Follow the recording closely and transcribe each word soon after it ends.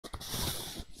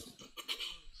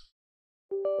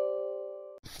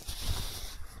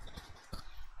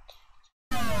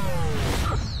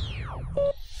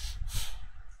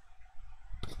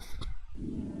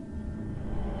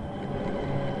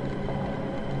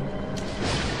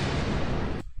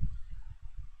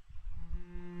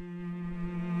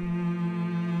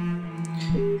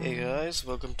guys,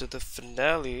 welcome to the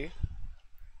finale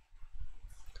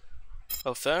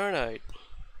of Fahrenheit.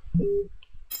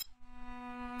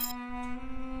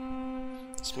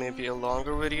 This may be a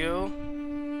longer video,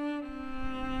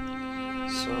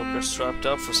 so hope you're strapped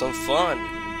up for some fun.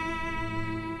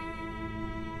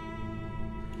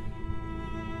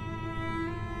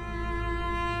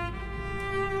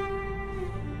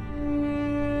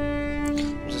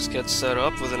 We'll just get set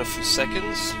up within a few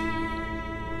seconds.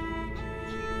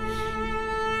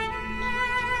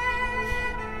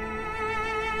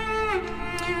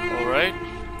 Alright,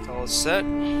 all set.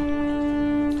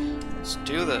 Let's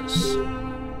do this.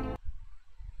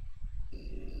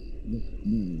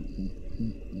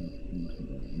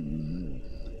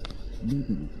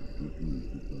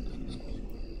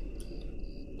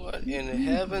 What in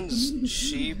heaven's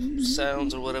sheep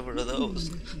sounds or whatever are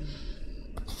those?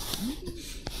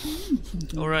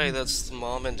 Alright, that's the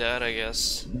mom and dad, I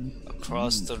guess.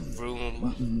 Across the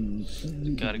room.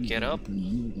 Gotta get up.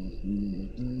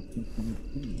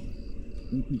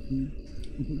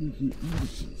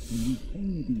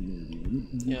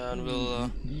 Yeah, and we'll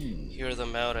hear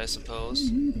them out, I suppose.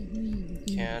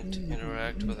 Can't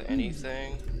interact with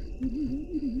anything.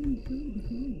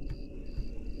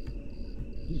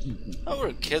 How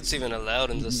are kids even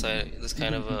allowed in this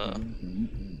kind of a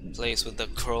place with the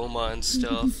chroma and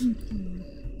stuff?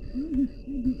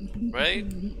 Right?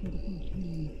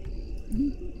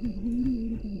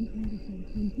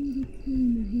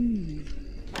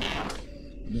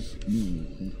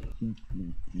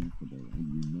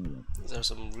 There's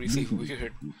some really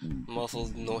weird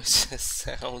muffled noises,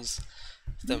 sounds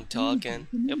of them talking.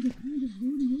 Yep.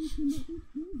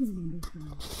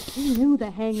 He knew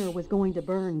the hangar was going to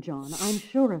burn, John. I'm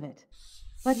sure of it.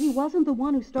 But he wasn't the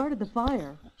one who started the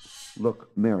fire. Look,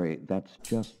 Mary, that's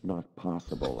just not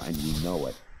possible, and you know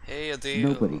it. Hey, Adele.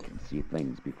 Nobody can see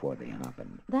things before they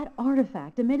happen. That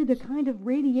artifact emitted a kind of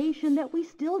radiation that we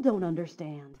still don't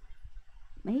understand.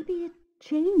 Maybe it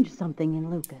changed something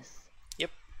in Lucas. Yep.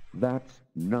 That's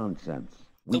nonsense.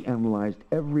 We analyzed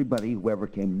everybody who ever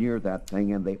came near that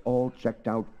thing, and they all checked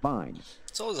out fine.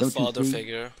 It's always a father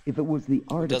figure. If it was the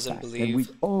artifact, then we'd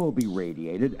all be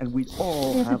radiated, and we'd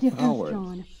all There's have a difference, powers.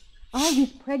 John. I was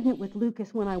pregnant with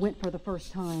Lucas when I went for the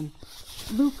first time.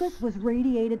 Lucas was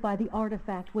radiated by the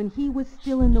artifact when he was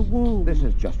still in the womb. This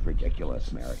is just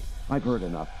ridiculous, Mary. I've heard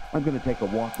enough. I'm going to take a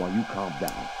walk while you calm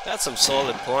down. That's some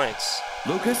solid points.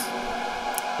 Lucas?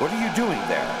 What are you doing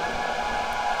there?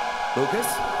 Lucas?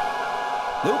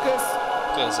 Lucas?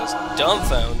 Lucas is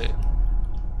dumbfounded.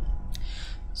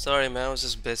 Sorry, man, I was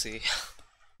just busy.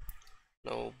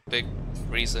 No big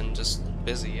reason, just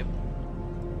busy. Yep.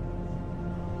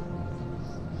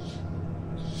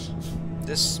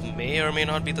 This may or may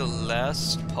not be the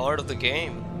last part of the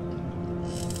game.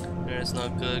 It's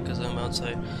not good because I'm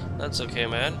outside. That's okay,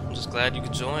 man. I'm just glad you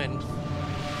could join.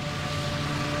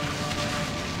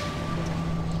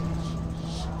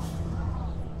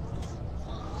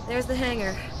 There's the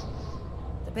hangar.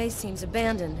 The base seems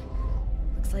abandoned.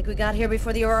 Looks like we got here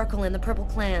before the Oracle and the Purple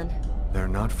Clan. They're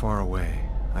not far away.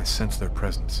 I sense their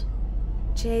presence.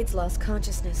 Jade's lost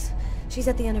consciousness. She's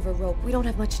at the end of her rope. We don't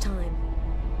have much time.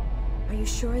 Are you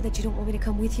sure that you don't want me to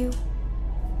come with you?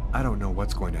 I don't know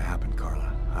what's going to happen, Carla.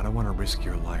 I don't want to risk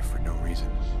your life for no reason.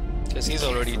 Because he's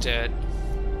already dead.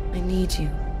 I need you.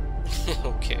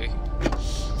 Okay.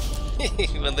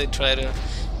 When they try to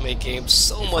make games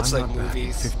so much like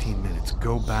movies. 15 minutes.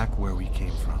 Go back where we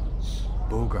came from.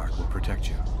 Bogart will protect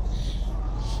you.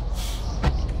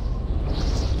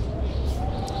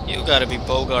 You gotta be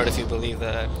Bogart if you believe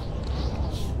that.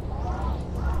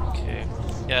 Okay.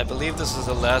 Yeah, I believe this is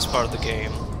the last part of the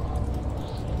game.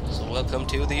 So welcome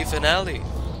to the finale.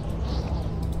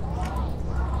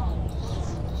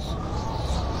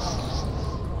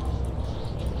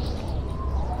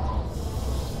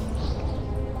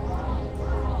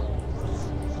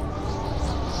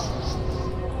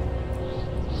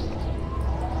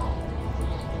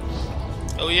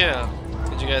 Oh yeah,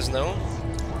 did you guys know?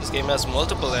 This game has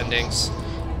multiple endings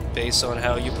based on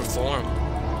how you perform.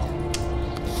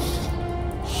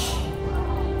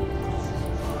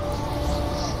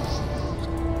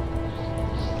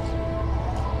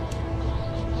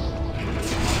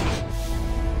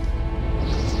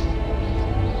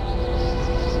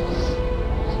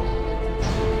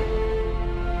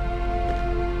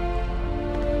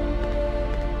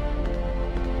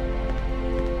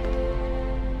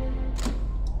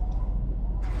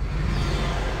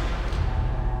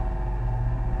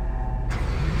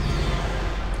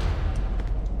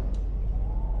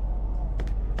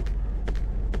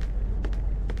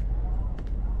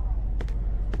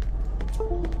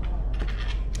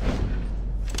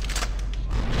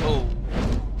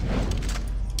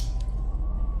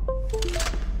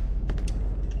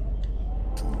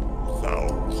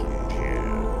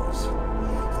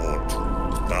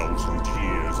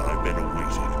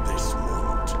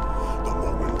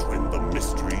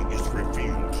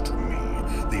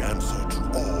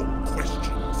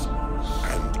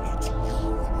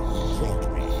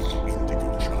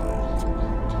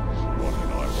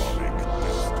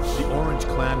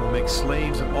 will make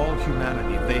slaves of all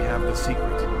humanity if they have the secret.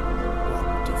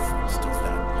 What difference does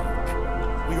that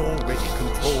make? We already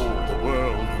control the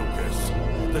world, Lucas.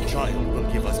 The child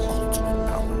will give us ultimate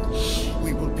power.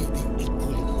 We will be the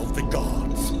equal of the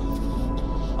gods.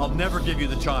 I'll never give you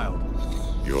the child.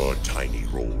 Your tiny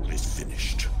role is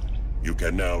finished. You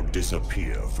can now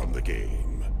disappear from the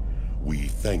game. We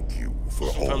thank you for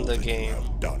all that you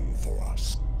have done for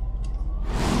us.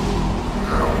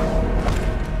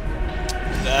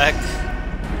 Back.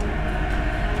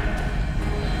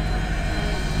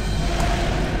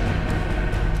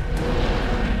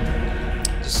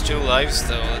 Just 2 lives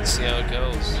though, let's see how it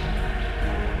goes.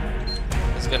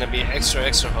 It's gonna be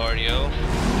extra hard, yo.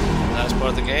 Last part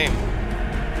of the game.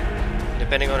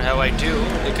 Depending on how I do,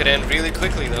 it could end really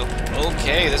quickly though.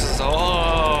 Okay, this is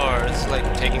hard. It's like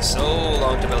taking so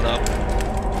long to build up.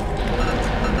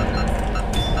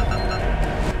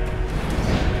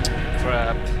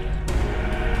 Crap.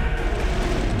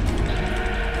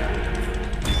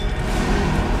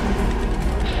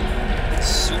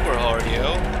 Super hard,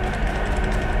 yo.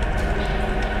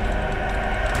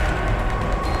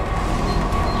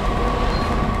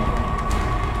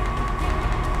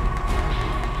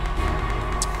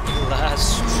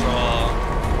 Last straw.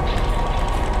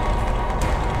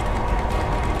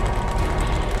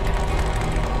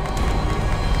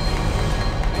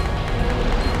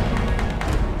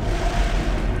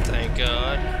 Thank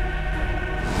God.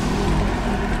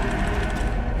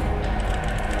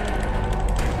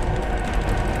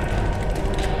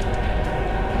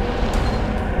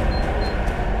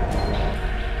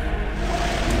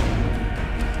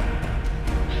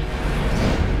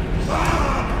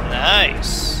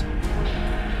 Nice.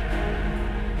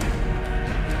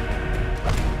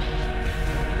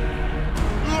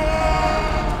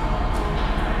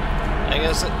 I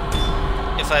guess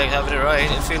if I have it right,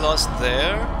 if we lost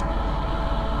there,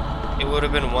 it would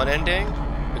have been one ending.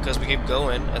 Because we keep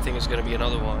going, I think it's gonna be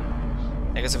another one.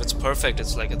 I guess if it's perfect,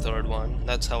 it's like a third one.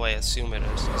 That's how I assume it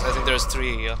is. 'Cause I think there's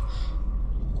 3.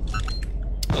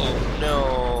 Oh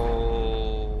no.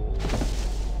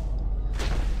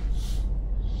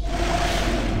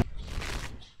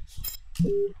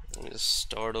 Let me just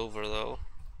start over though.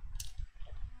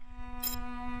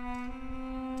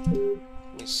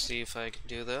 Let me see if I can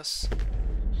do this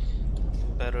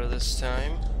better this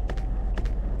time.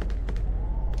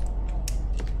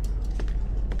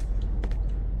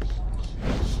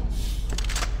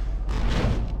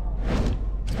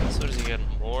 So does he get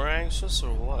more anxious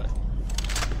or what?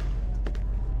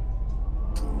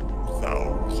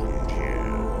 2,000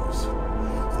 years.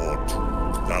 For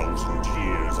 2,000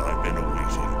 years I've been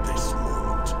awaiting this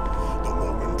moment. The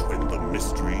moment when the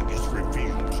mystery is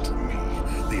revealed to me.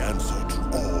 The answer to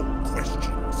all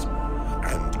questions.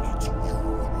 And it's you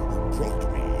who brought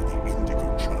me the Indigo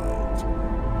child.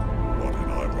 What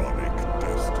an ironic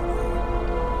destiny.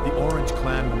 The Orange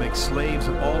Clan will make slaves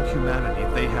of all humanity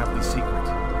if they have the secret.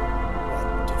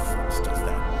 What difference does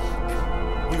that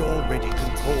make? We already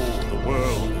control the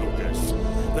world, Lucas.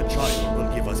 The child will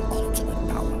give us ultimate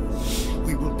power.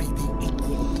 We will be the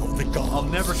equal of the gods. I'll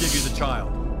never give you the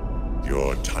child.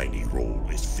 Your tiny role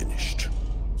is finished.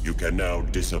 You can now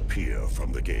disappear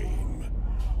from the game.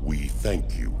 We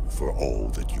thank you for all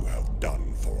that you have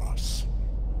done for us.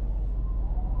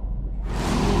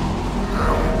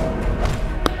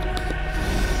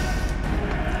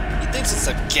 He thinks it's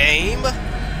a game? Well,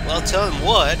 I'll tell him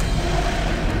what.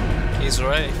 He's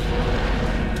right.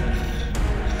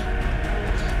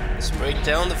 Let's break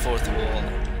down the 4th wall.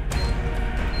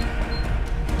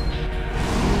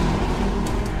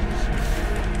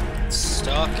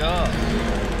 Stock up.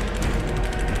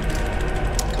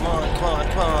 Come on, come on,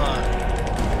 come on.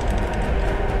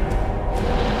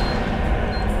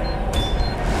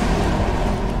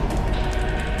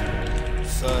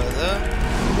 Further.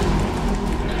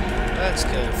 Let's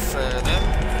go further.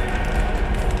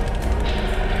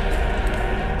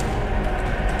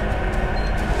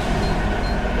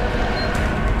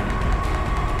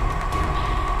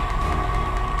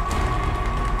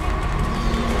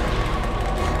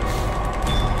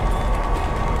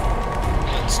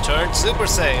 Turn Super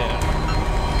Saiyan.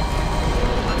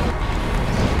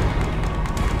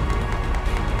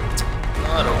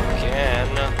 Not again.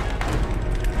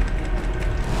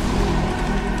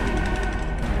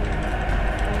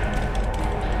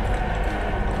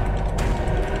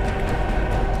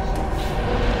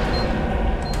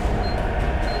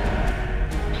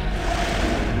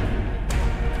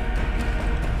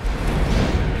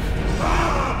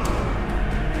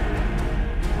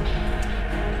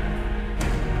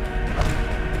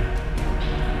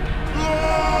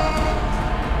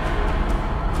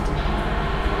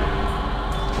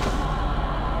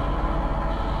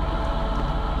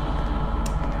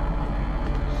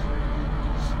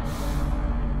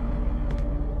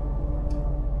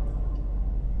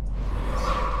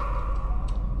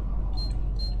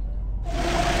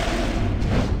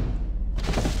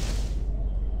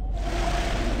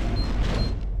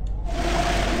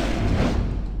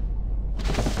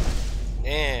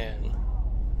 in.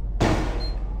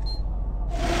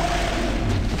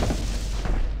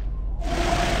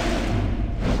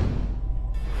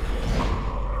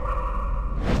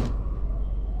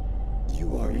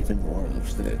 You are even more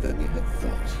obstinate than we had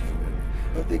thought, human.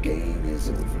 But the game is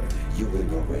over. You and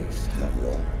your race have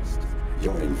lost.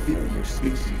 Your inferior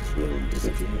species will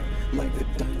disappear, like the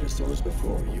dinosaurs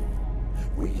before you.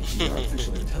 We, the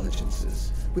artificial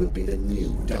intelligences, will be the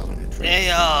new dominant race.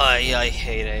 AI! I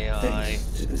hate AI.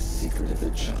 Thanks to the secret of the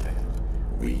child,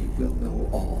 we will know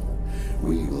all.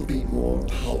 We will be more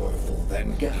powerful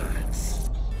than gods.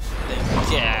 Then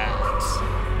cats.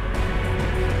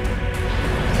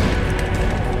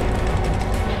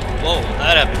 Whoa,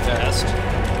 that happened fast.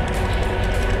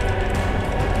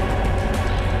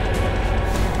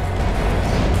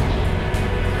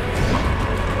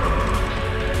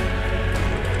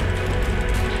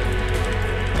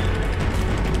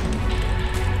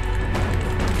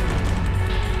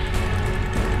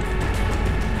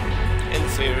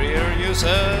 Inferior, you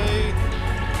say?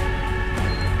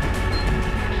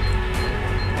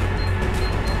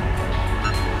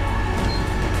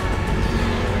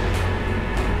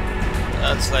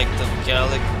 That's like the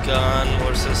Gallic gun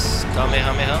versus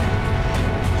Kamehameha.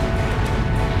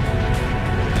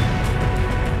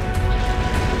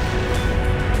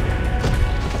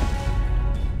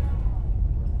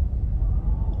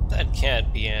 That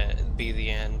can't be the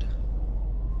end.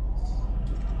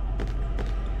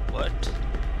 What?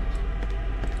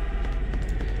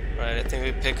 Right, I think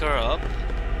we pick her up.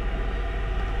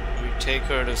 We take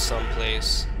her to some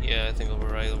place. Yeah, I think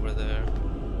right over there.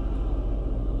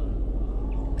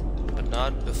 But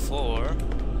not before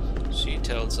she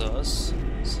tells us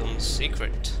some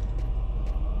secret.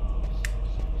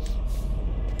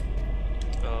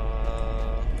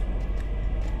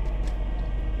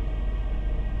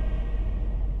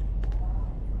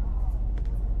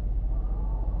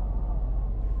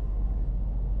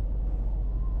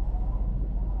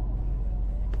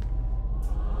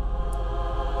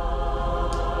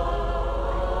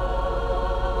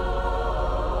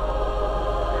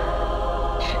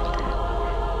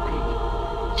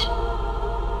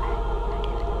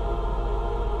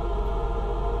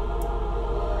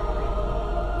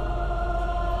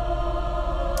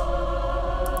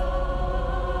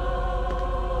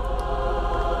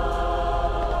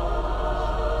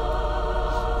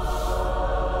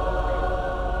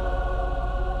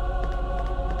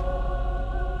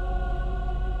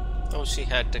 Oh, she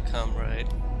had to come, right?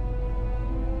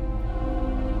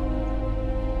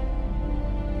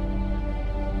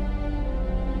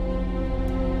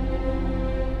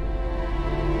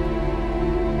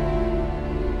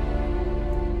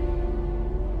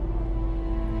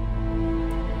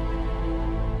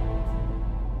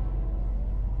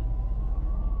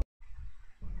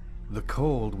 The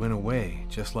cold went away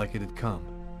just like it had come,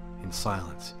 in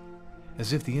silence,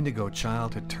 as if the Indigo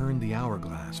child had turned the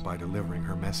hourglass by delivering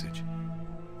her message.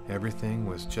 Everything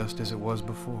was just as it was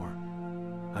before.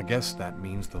 I guess that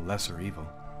means the lesser evil.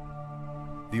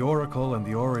 The Oracle and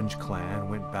the Orange Clan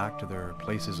went back to their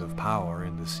places of power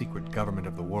in the secret government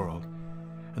of the world,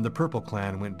 and the Purple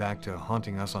Clan went back to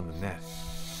haunting us on the net.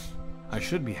 I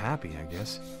should be happy, I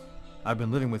guess. I've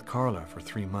been living with Carla for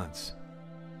 3 months.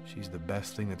 She's the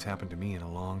best thing that's happened to me in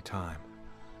a long time.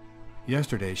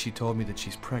 Yesterday, she told me that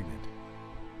she's pregnant.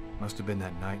 Must have been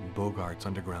that night in Bogart's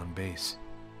underground base.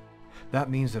 That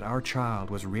means that our child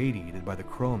was radiated by the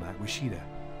chrome at Wishida,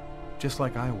 just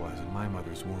like I was in my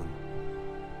mother's womb.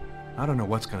 I don't know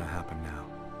what's going to happen now.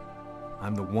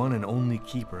 I'm the one and only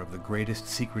keeper of the greatest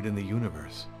secret in the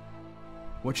universe.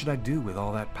 What should I do with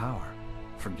all that power?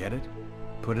 Forget it?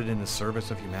 Put it in the service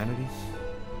of humanity?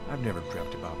 I've never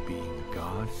dreamt about being a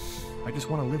god. I just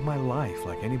want to live my life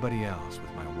like anybody else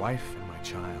with my wife and my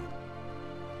child.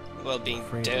 Well, being I'm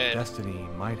afraid dead. that destiny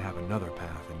might have another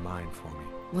path in mind for me.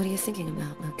 What are you thinking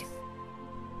about, Luke?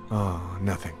 Oh,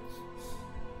 nothing.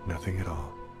 Nothing at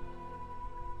all.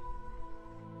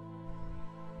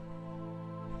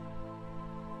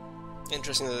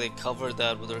 Interesting that they covered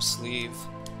that with her sleeve.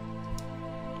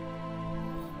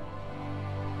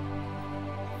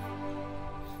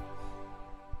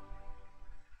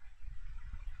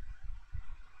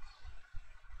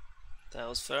 That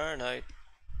was Fahrenheit.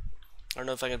 I don't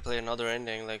know if I can play another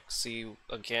ending, like see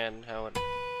again how it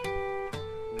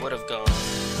would have gone.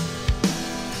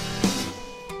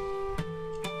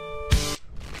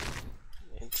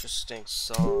 Interesting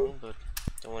song, but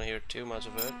don't want to hear too much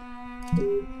of it.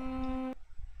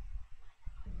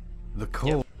 The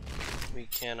cold. Yep, we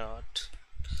cannot.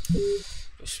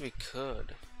 Wish we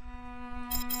could.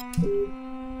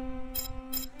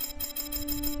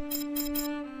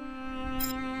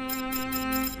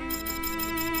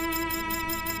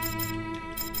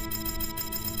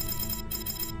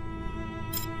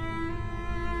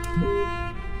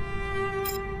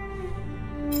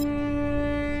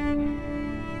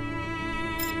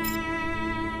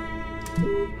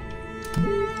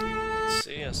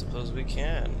 suppose we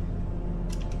can.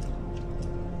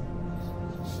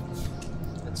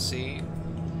 Let's see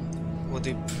what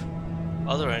the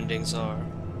other endings are.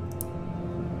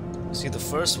 See, the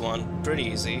first one, pretty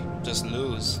easy, just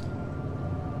lose.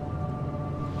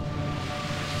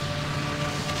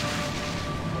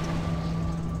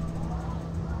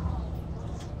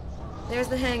 There's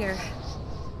the hangar.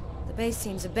 The base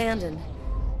seems abandoned.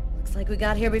 Looks like we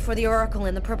got here before the Oracle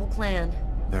and the Purple Clan.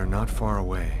 They're not far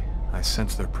away. I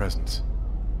sense their presence.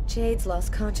 Jade's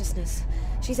lost consciousness.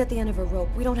 She's at the end of her rope.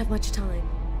 We don't have much time.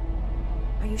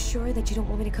 Are you sure that you don't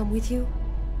want me to come with you?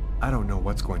 I don't know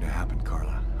what's going to happen,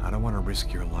 Carla. I don't want to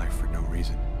risk your life for no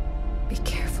reason. Be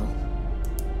careful.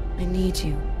 I need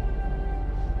you.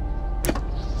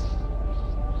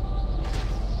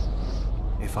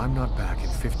 If I'm not back in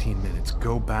 15 minutes,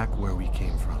 go back where we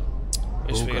came from.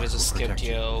 Wish we Bogart could have just will skipped, protect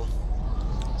you. yo.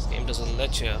 This game doesn't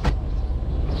let you.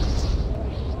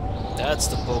 That's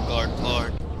the Bogart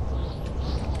part.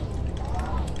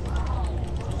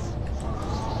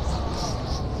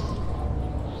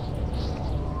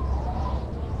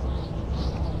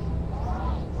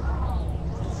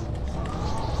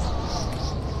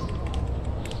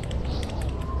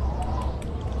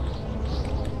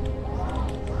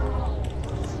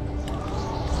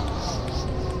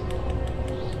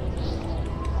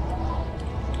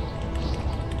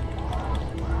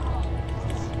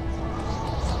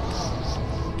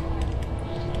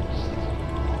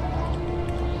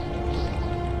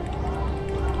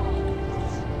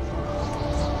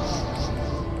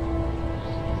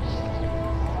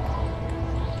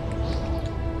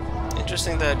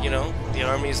 Interesting that, you know, the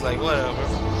army's like, whatever.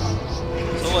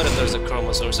 So what if there's a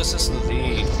chromosource? Let's just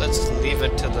leave. Let's leave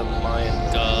it to the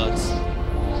Mayan gods.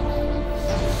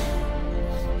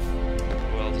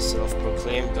 Well, the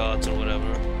self-proclaimed gods or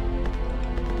whatever.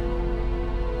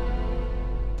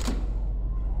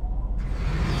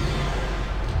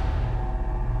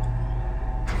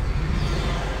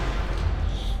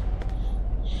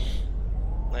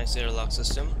 Nice airlock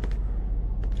system.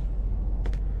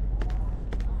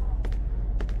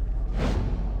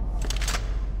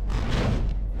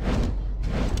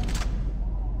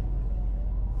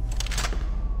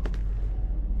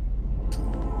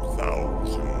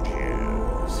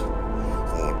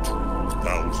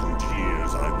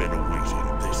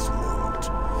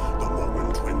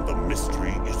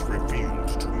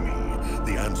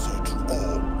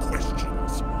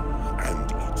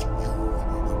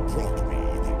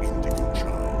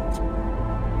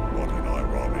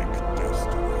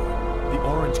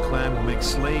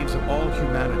 Slaves of all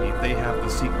humanity if they have the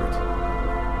secret.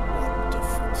 What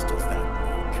difference does that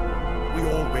make? We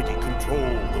already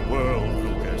control the world,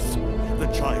 Lucas. The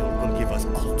child will give us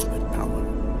ultimate power.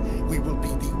 We will be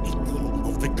the equal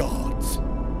of the gods.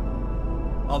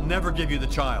 I'll never give you the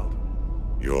child.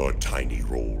 Your tiny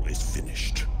role is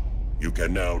finished. You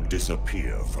can now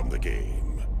disappear from the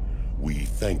game. We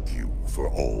thank you for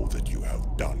all that you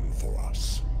have done for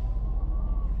us.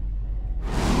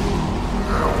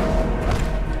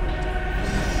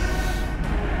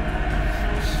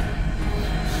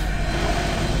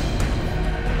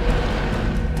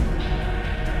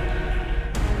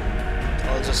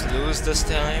 I'll just lose this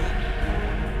time.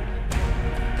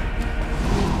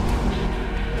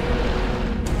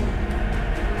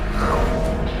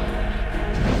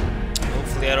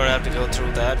 Hopefully I don't have to go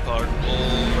through that part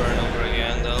over and over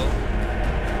again though.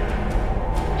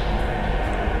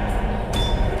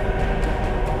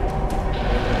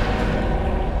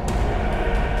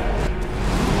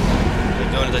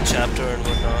 Like go into the chapter and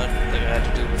whatnot, like I had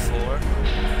to do before.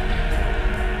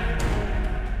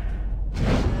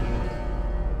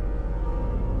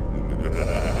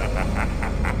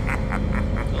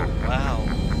 Oh wow.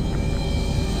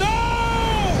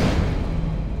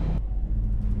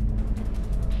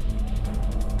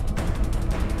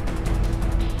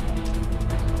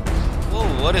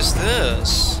 Whoa, what is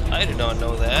this? I did not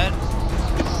know that.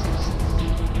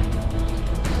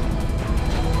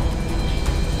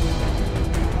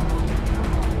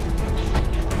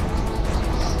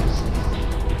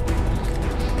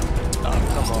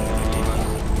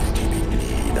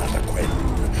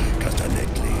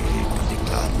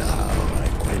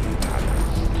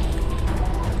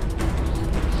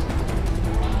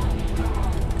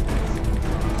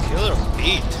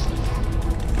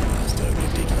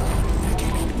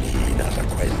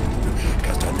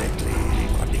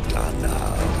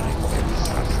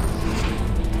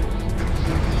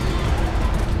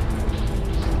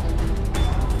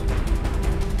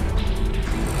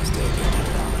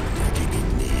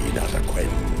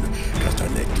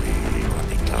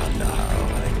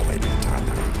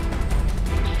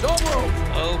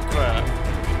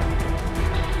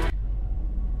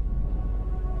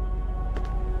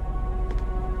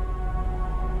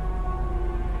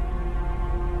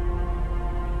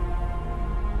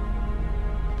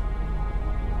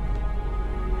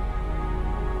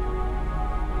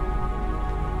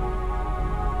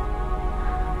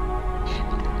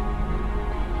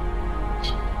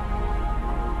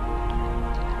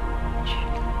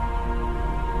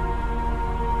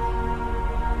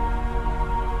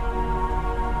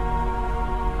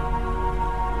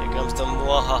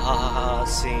 mwahaha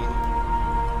scene.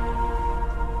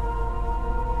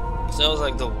 So that was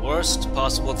like the worst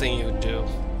possible thing you could do.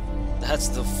 That's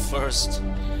the first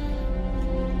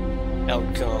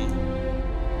outcome.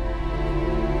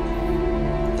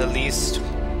 The least.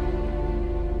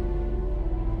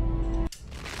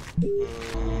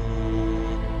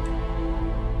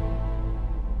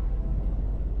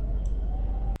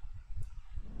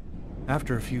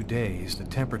 After a few days, the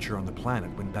temperature on the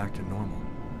planet went back to normal.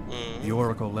 The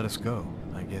Oracle let us go.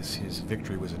 I guess his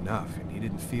victory was enough, and he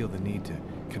didn't feel the need to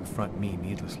confront me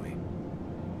needlessly.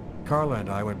 Carla and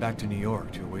I went back to New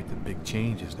York to await the big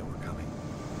changes that were coming.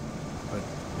 But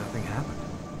nothing happened.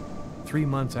 3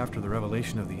 months after the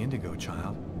revelation of the Indigo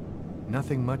child,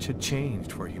 nothing much had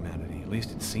changed for humanity, at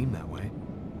least it seemed that way.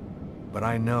 But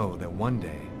I know that one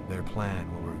day their plan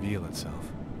will reveal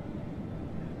itself.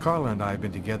 Carla and I have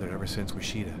been together ever since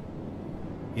Wishida.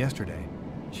 Yesterday,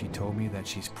 she told me that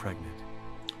she's pregnant.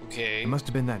 Okay. It must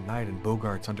have been that night in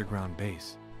Bogart's underground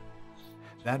base.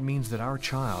 That means that our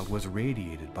child was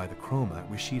radiated by the chroma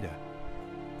at Wishida,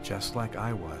 just like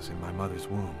I was in my mother's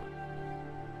womb.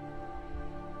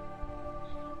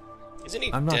 Isn't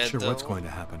he I'm not dead, sure though? what's going to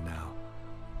happen now.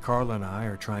 Carla and I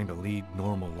are trying to lead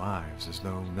normal lives as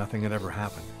though nothing had ever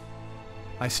happened.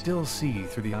 I still see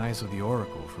through the eyes of the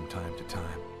Oracle from time to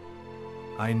time.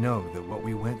 I know that what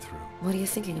we went through What are you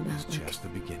thinking about, was Luke? just the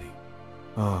beginning.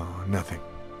 Oh, nothing.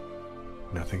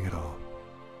 Nothing at all.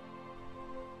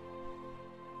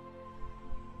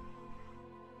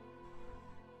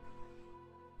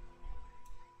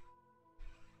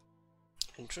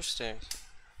 Interesting.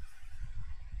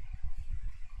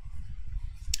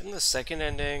 And the second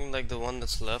ending, like the one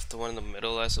that's left, the one in the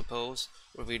middle, I suppose,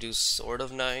 where we do sort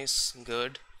of nice,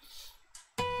 good.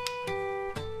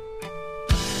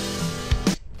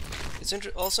 It's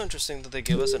also interesting that they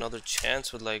give us another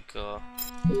chance with like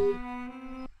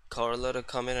Carla to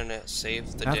come in and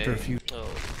save the After day. a few- Oh,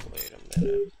 wait a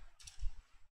minute.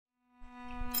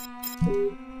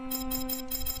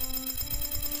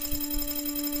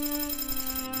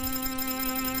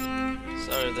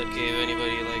 Sorry if that gave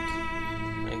anybody like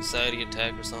an anxiety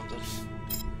attack or something.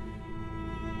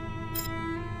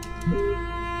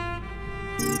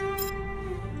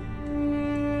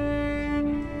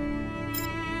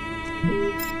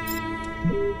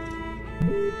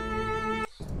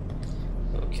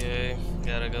 Okay,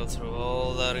 gotta go through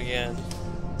all that again.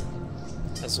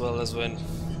 As well as when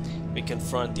we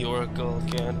confront the Oracle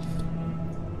again.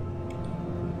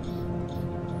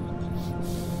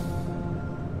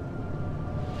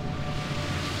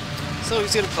 So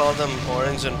he's gonna call them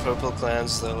orange and purple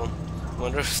clans though.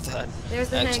 Wonder if that There's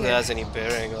the actually hangar. has any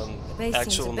bearing on The base seems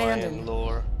actual Mayan abandoned.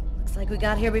 lore. Looks like we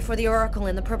got here before the Oracle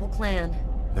and the Purple Clan.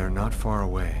 They're not far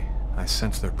away. I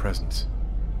sense their presence.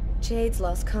 Jade's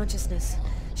lost consciousness.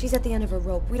 She's at the end of her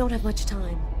rope. We don't have much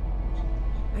time.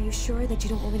 Are you sure that you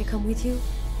don't want me to come with you?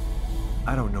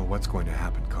 I don't know what's going to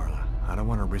happen, Carla. I don't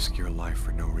want to risk your life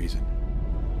for no reason.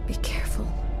 Be careful.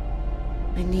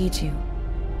 I need you.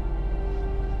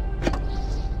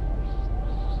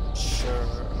 Sure.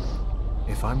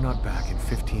 If I'm not back in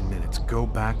 15 minutes, go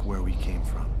back where we came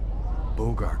from.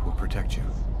 Bogart will protect you.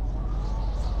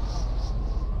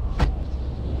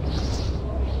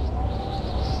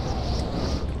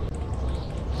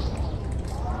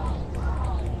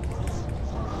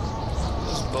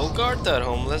 Was Bogart that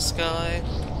homeless guy?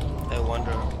 I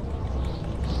wonder.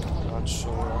 Not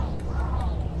sure.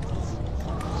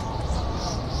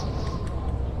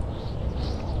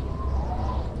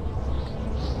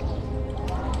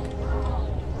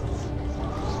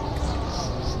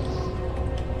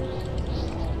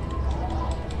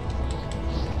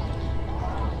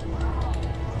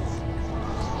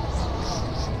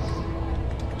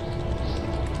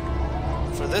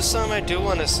 This time I do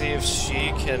want to see if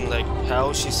she can, like,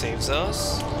 how she saves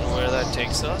us and where that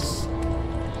takes us.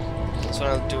 That's what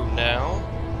I'll do now.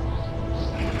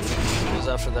 Because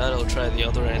after that I'll try the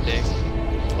other ending.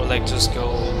 Or like just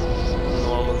go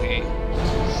normally,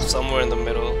 somewhere in the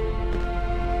middle.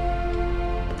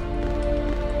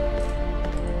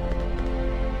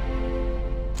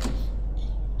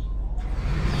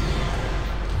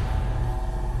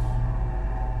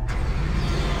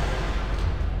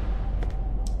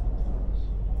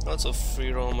 Also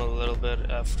free roam a little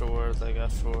bit afterwards.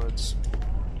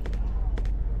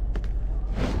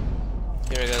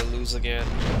 Here I gotta lose again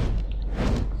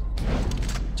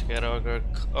to get our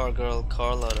girl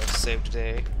Carla to save the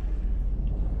day.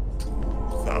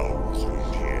 2,000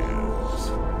 years.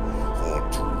 For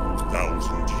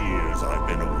 2,000 years I've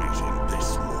been awaiting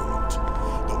this moment.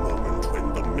 The moment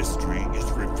when the mystery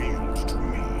is revealed to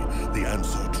me. The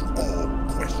answer to all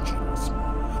questions.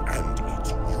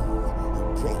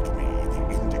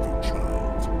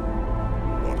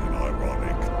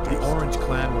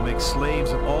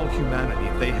 humanity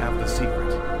if they have the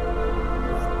secret.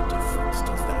 What difference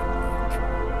does that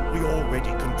make? We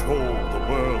already control the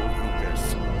world,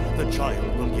 Lucas. The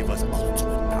child will give us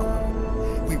ultimate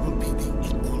power. We will be the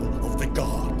equal of the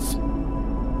gods.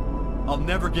 I'll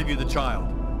never give you the child.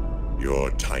 Your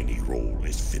tiny role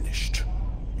is finished.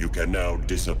 You can now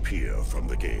disappear from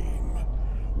the game.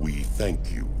 We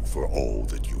thank you for all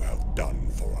that you have done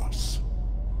for us.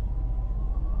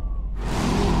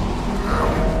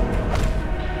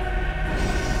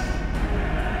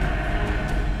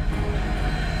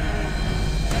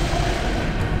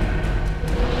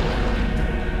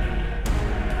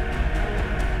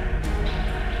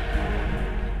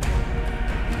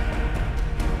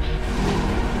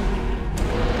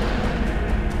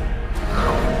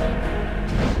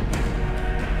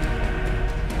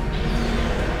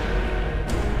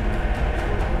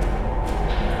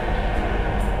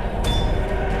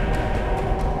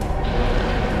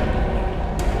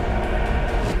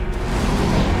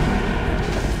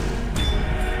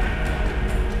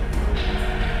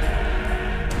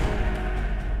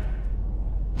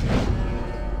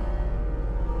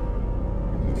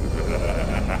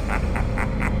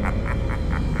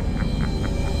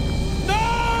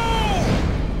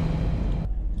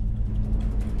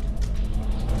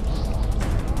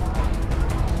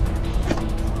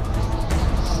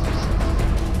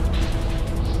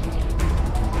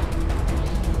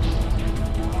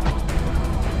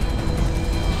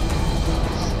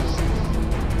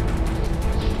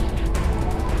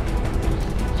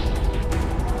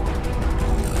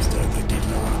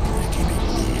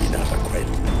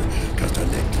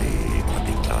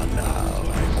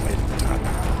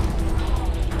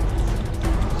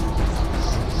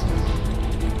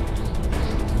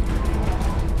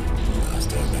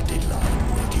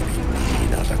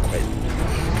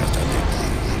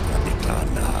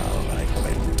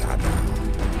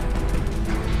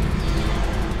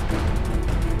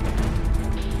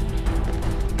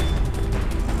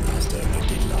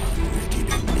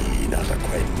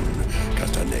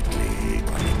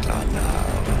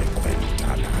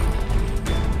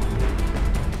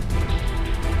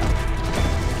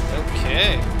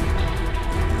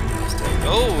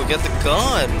 Oh, we get the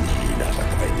gun!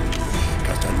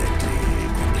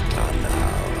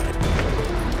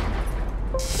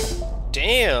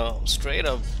 Damn, straight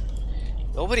up.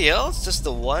 Nobody else? Just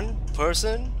the one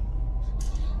person?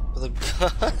 With a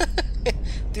gun?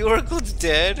 The Oracle's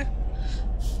dead?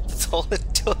 That's all it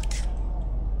took.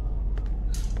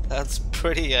 That's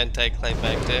pretty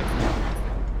anticlimactic.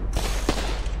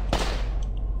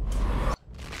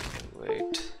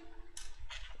 Wait.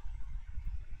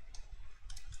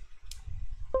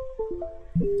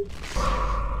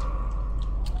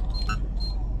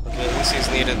 Okay, at least he's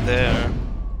needed there.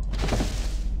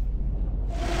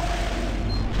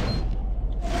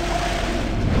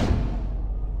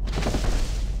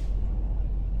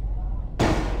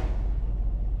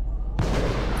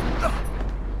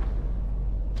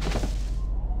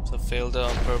 So failed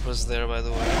on purpose there, by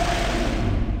the way.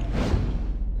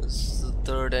 This is the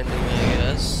third ending, I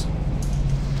guess.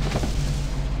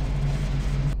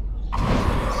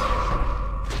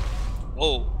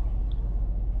 Whoa.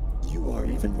 You are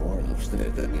even more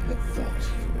obstinate than we had thought,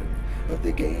 human. But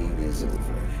the game is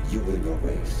over. You and your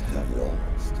race have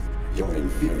lost. Your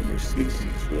inferior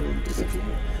species will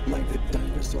disappear, like the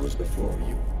dinosaurs before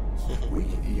you. We,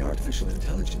 the artificial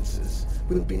intelligences,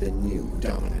 will be the new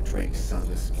dominant race on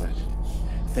this planet.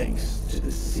 Thanks to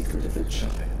the secret of the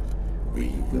child, we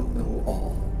will know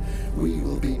all. We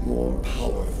will be more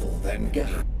powerful than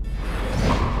God.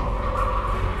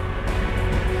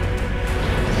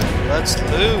 Let's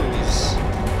lose.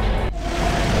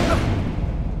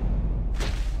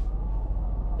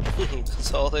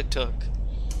 That's all it took.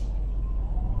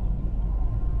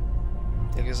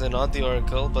 I guess not the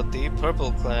Oracle, but the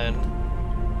Purple Clan.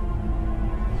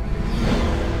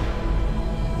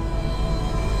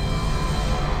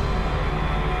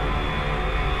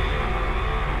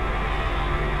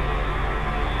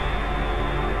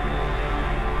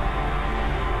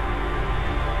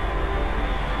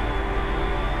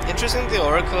 Interesting, the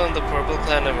Oracle and the Purple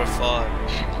Clan never fought.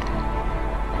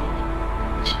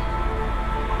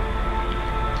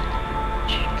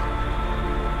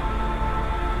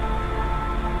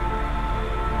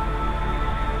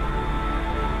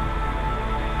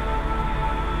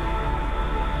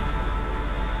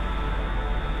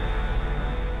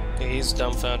 He's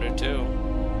dumbfounded too.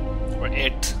 Or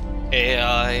it.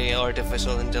 AI,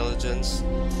 artificial intelligence.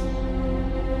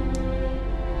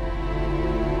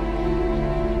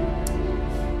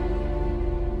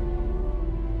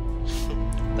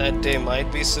 That day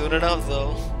might be soon enough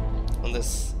though. On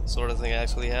this sort of thing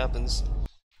actually happens.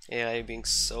 AI being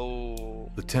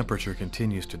so... The temperature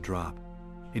continues to drop.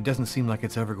 It doesn't seem like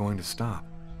it's ever going to stop.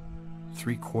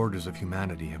 3/4 of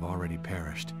humanity have already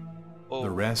perished. Oh. The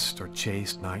rest are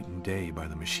chased night and day by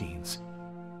the machines.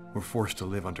 We're forced to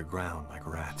live underground like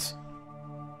rats.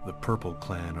 The Purple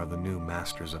Clan are the new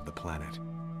masters of the planet.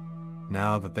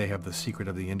 Now that they have the secret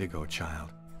of the Indigo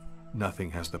Child,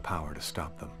 nothing has the power to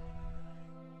stop them.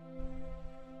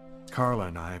 Carla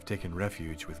and I have taken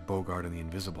refuge with Bogart and the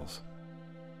Invisibles.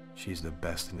 She's the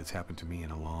best thing that's happened to me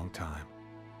in a long time.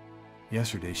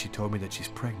 Yesterday she told me that she's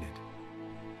pregnant.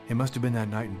 It must have been that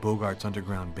night in Bogart's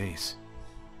underground base.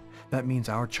 That means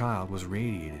our child was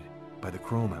radiated by the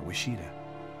chrome at Wishida,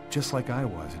 just like I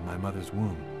was in my mother's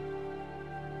womb.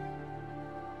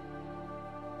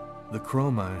 The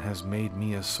chroma has made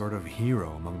me a sort of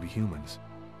hero among the humans.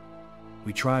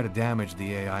 We try to damage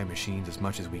the AI machines as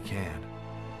much as we can,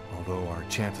 although our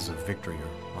chances of victory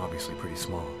are obviously pretty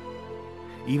small.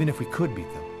 Even if we could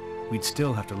beat them, we'd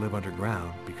still have to live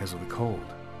underground because of the cold.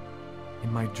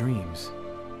 In my dreams,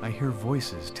 I hear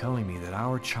voices telling me that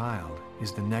our child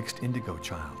is the next Indigo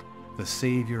Child, the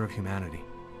savior of humanity.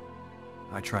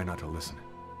 I try not to listen.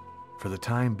 For the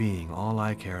time being, all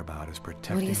I care about is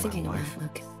protecting my wife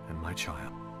and my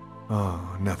child.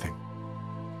 Oh, nothing.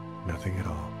 Nothing at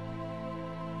all.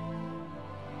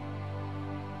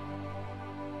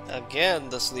 Again,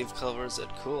 the sleeve covers it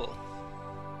cool.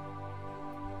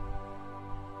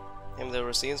 And there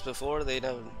were scenes before they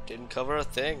didn't cover a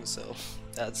thing, so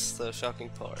that's the shocking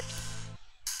part.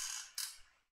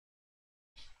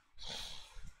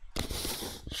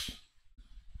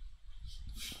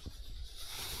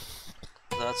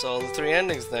 That's all the 3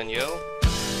 endings then, yo.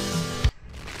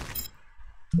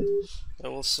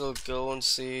 And we'll still go and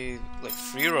see like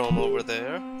free roam over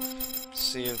there.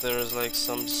 See if there is like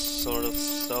some sort of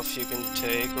stuff you can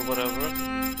take or whatever.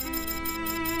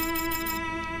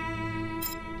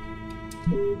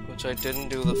 Which I didn't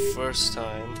do the first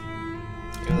time.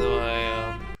 Even though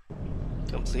I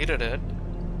completed it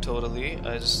totally.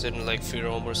 I just didn't like free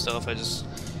roam or stuff. I just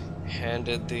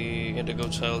handed the Indigo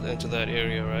Child into that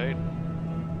area, right?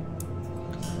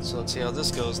 So let's see how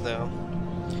this goes now.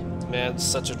 Man, it's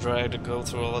such a drag to go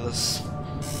through all of this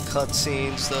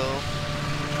cutscenes though.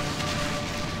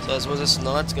 So I suppose it's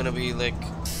not gonna be like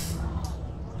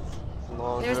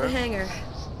longer. There's the hangar.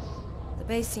 The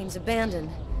base seems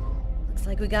abandoned. Looks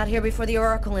like we got here before the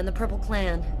Oracle and the Purple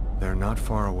Clan. They're not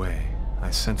far away. I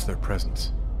sense their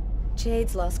presence.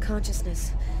 Jade's lost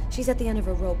consciousness. She's at the end of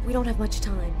her rope. We don't have much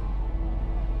time.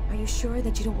 Are you sure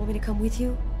that you don't want me to come with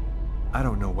you? I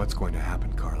don't know what's going to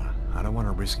happen, Carla. I don't want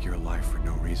to risk your life for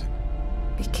no reason.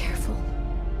 Be careful.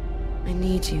 I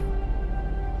need you.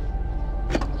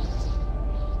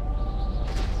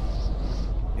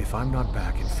 If I'm not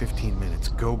back in 15 minutes,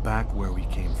 go back where we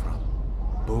came from.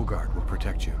 Bogart will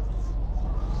protect you.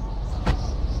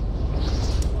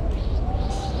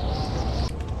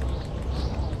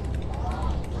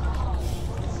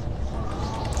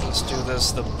 Let's do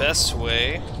this the best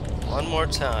way. One more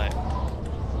time.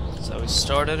 That's how we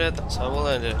started it, that's how we'll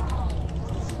end it.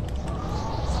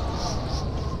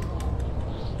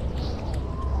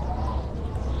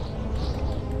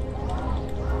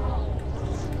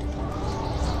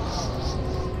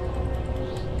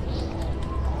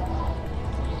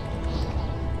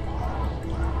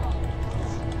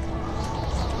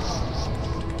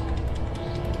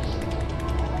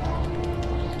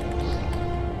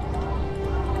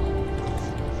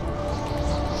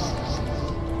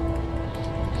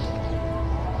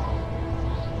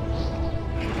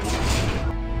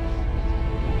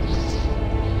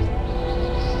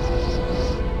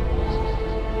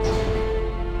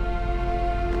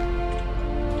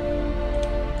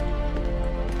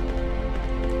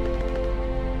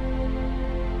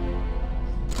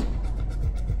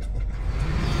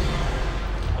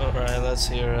 Let's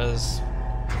hear us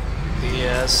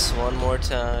BS one more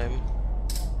time.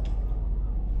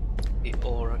 The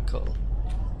Oracle.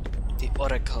 The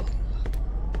Oracle.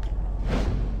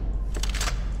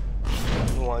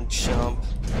 One jump.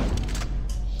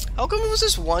 How come it was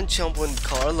just one jump when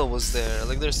Carla was there?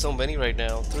 Like there's so many right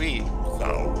now.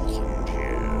 3,000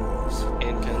 years.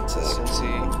 Inconsistency.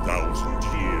 2,000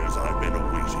 years I've been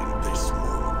awaiting this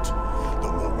moment.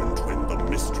 The moment when the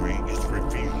mystery is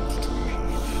revealed to me.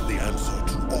 The answer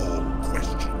to all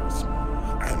questions.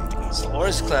 And so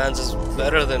Orange Clans is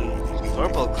better than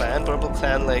Purple Clan. Purple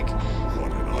Clan like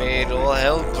made all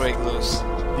hell break loose.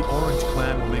 The Orange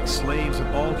Clan will make slaves of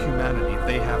all humanity if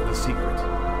they have the secret.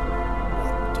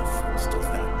 What difference does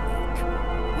that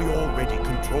make? We already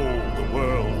control the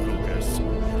world, Lucas.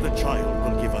 The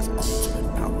child will give us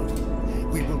ultimate power.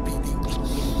 We will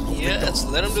Yes,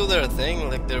 let them do their thing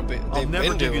like they've I'll never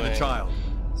been give doing. you the child.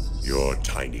 Your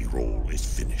tiny role is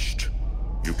finished.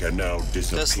 You can now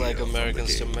disappear Just like from the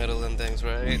Americans to game. meddle and things,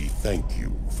 right? We thank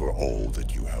you for all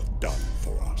that you have done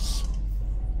for us.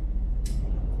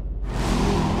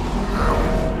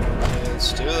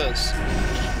 Let's do this.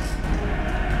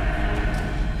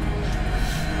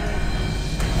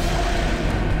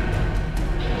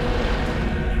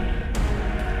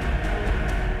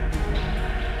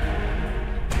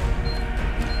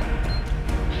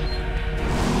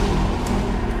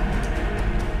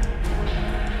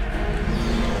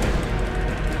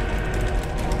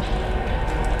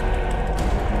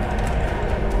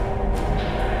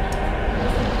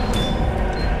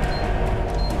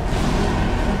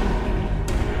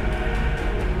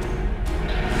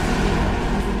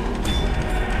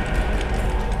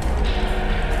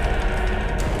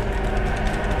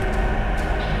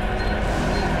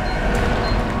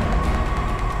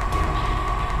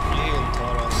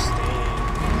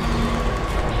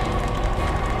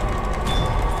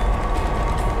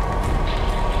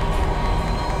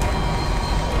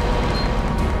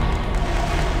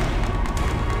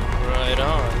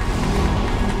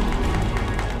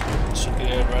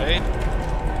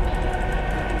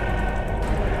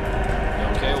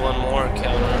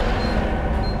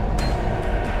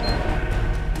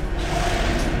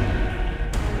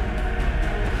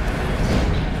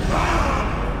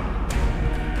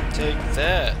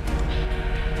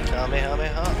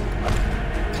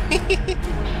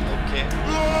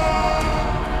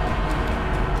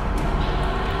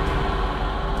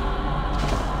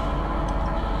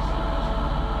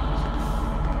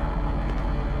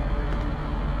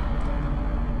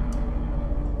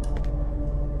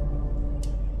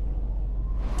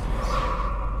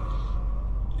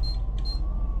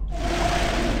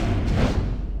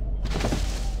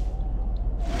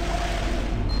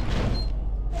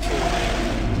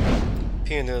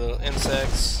 Puny little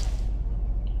insects.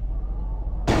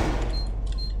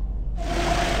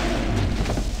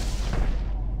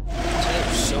 Should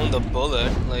have shown the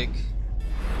bullet, like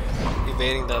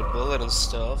evading that bullet and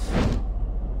stuff.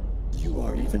 You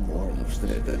are even more lost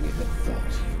than we had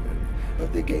thought, human.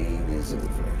 But the game is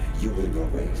over. You and your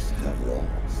race have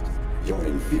lost. Your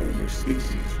inferior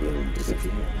species will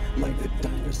disappear, like the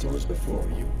dinosaurs before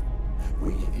you.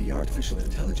 We, the artificial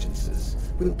intelligences,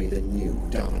 will be the new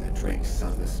dominant race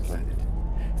on this planet.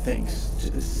 Thanks to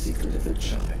the secret of the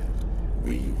child,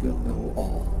 we will know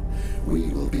all. We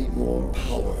will be more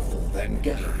powerful than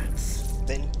gods.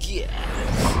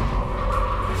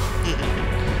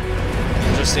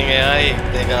 Interesting AI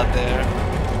they got there.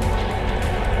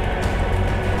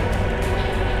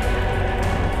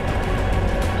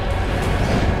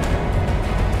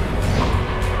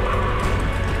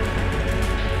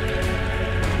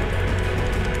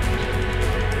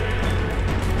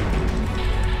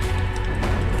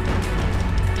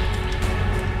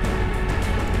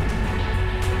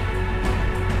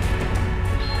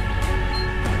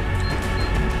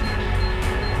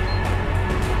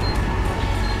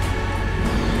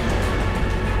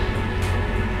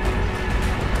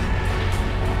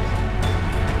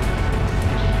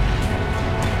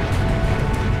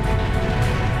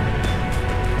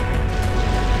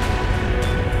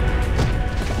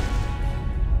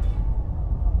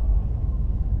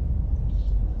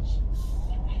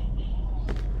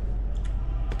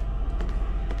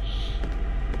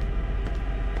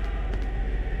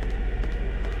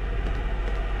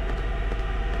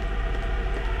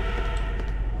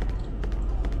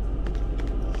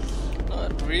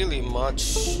 Really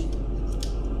much,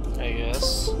 I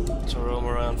guess, to roam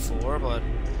around for, but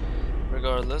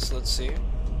regardless, let's see.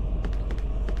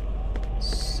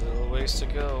 Still a ways to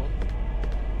go.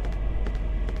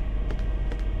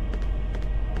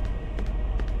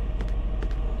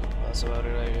 That's about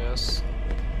it, I guess.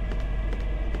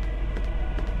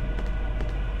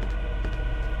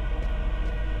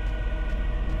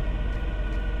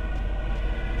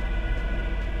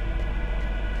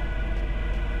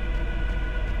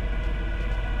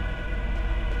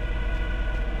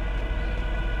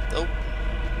 Nope.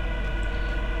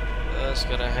 Just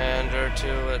gotta hand her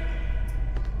to it.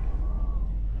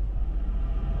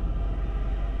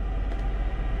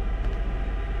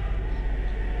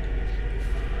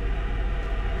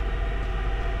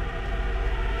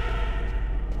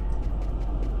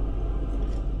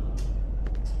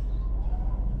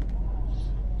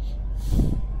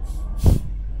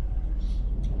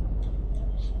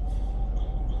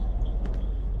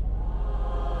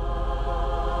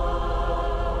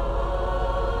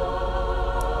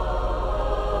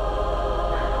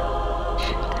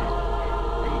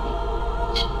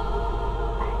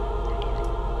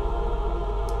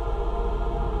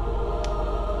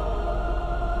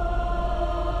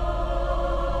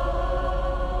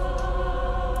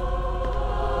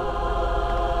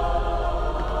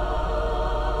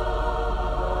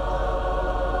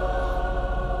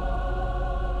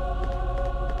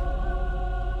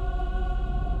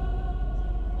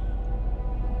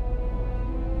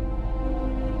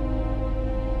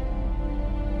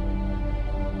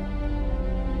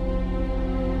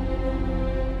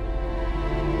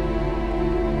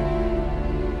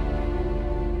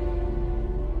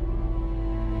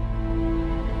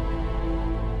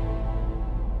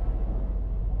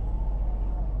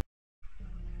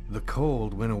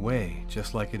 cold went away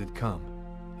just like it had come,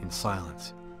 in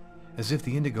silence, as if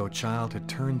the Indigo child had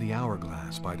turned the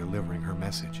hourglass by delivering her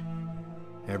message.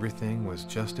 Everything was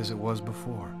just as it was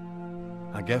before.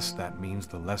 I guess that means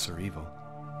the lesser evil.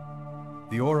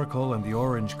 The Oracle and the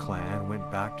Orange Clan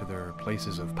went back to their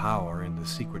places of power in the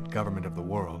secret government of the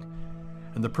world,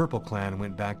 and the Purple Clan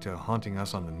went back to haunting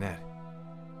us on the net.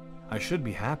 I should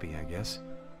be happy, I guess.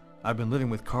 I've been living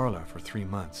with Carla for 3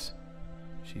 months.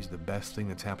 She's the best thing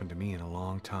that's happened to me in a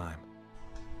long time.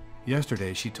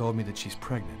 Yesterday, she told me that she's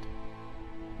pregnant.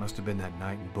 Must have been that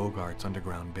night in Bogart's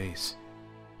underground base.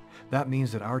 That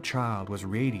means that our child was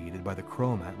radiated by the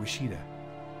chrome at Wishida,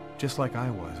 just like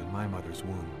I was in my mother's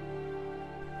womb.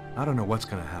 I don't know what's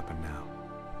going to happen now.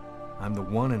 I'm the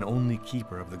one and only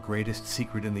keeper of the greatest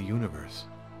secret in the universe.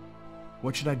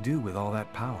 What should I do with all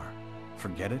that power?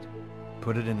 Forget it?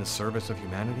 Put it in the service of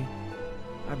humanity?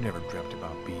 I've never dreamt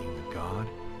about being a god.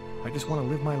 I just want to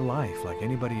live my life like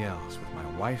anybody else with my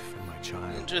wife and my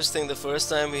child. Interesting, the first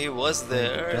time he was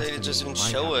there, they just didn't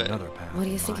show it. What are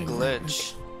you thinking?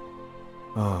 Glitch.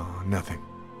 Oh, nothing.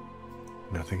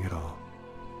 Nothing at all.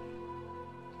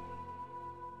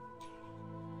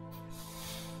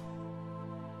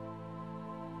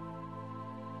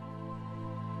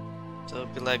 So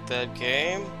it'd be like that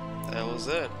game. That was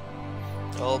it.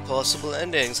 All possible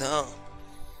endings, huh?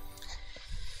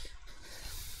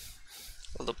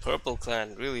 Well, the Purple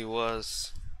Clan really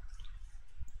was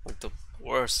like the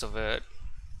worst of it.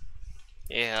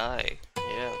 Yeah.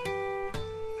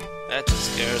 That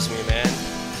just scares me, man.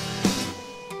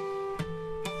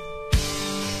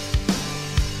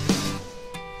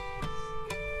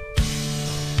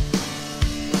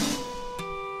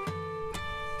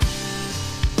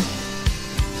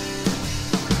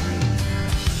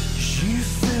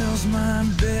 My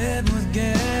bed with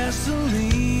gasoline.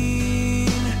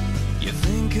 You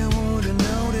think I wouldn't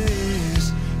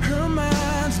notice? Her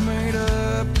mind's made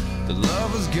up, the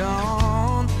love is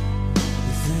gone.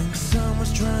 You think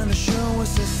someone's trying to show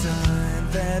us a sign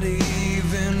that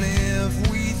even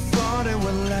if we thought it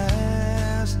would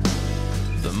last,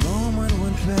 the moment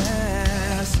went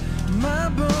past. My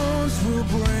bones will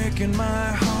break and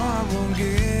my heart won't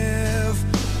give.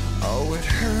 Oh, it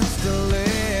hurts to live.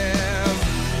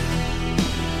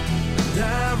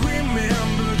 I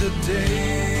remember the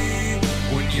day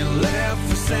when you left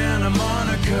for Santa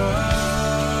Monica.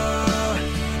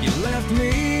 You left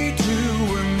me to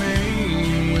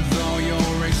remain with all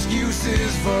your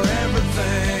excuses for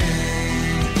everything.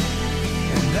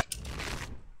 And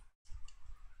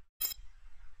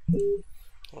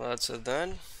well, that's it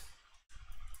then.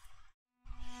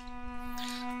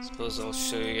 Suppose I'll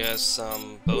show you guys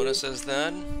some bonuses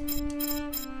then.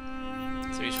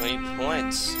 320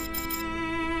 points.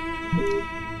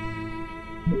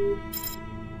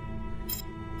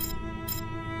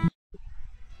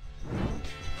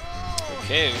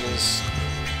 Okay, we just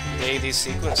play these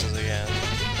sequences again.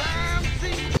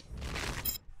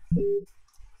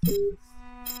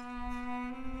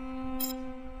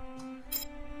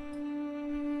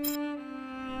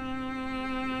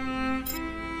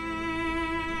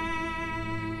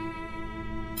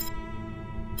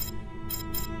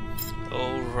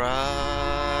 Alright.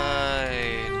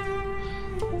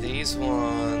 These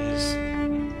ones.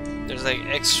 There's like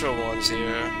extra ones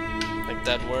here. Like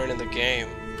that weren't in the game.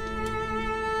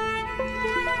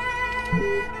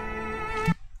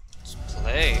 Let's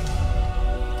play.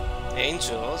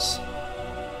 Angels.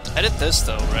 I did this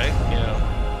though, right?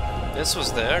 Yeah. This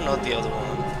was there, not the other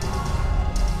one.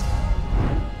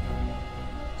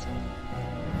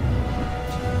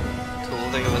 Cool,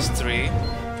 I think it was 3.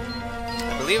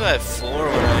 I believe I had 4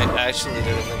 when I actually did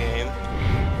it in the game.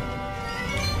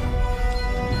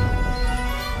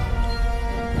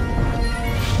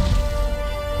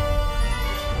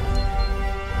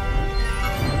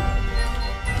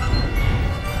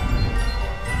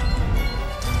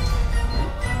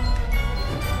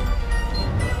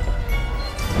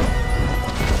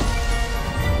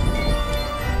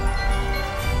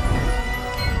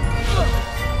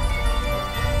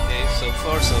 Okay, so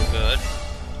far so good.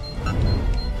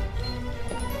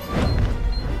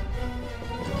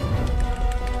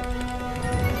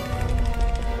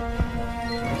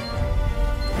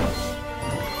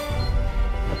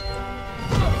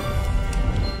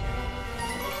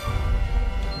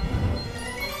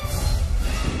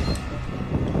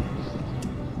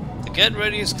 Get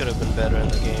readies could have been better in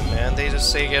the game, man. They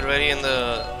just say get ready at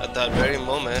that very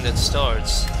moment it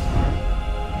starts.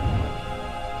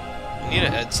 You need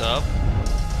a heads up.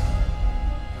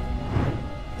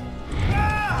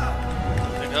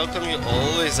 Like, how come you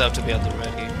always have to be at the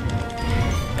ready?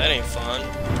 That ain't fun.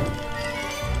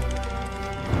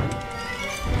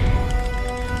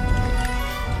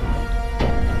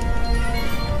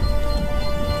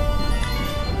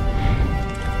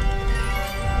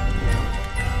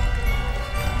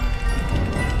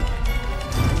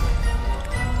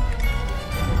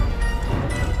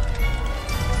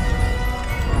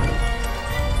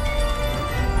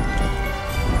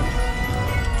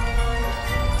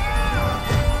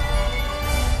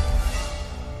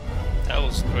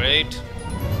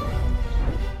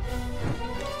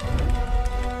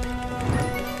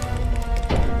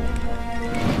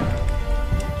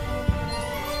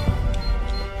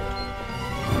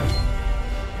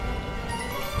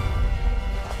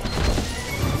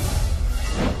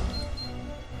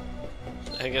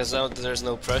 guess now there's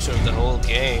no pressure of the whole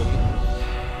game.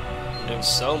 I'm doing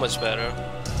so much better.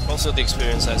 Also the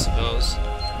experience, I suppose.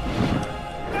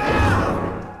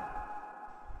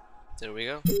 There we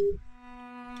go.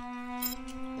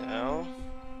 Now,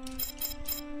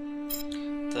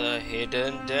 the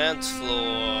hidden dance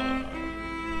floor.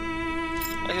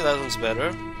 Actually, that one's better.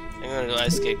 I'm gonna go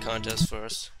ice skate contest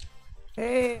first.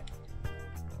 Hey.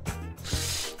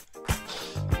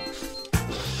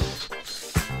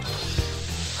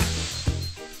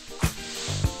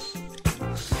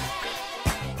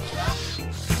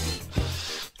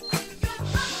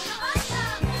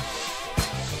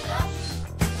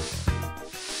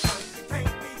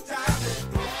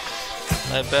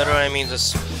 By better, I mean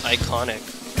just iconic.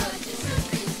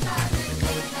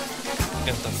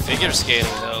 Get the figure skating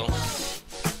though.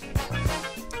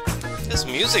 This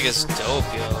music is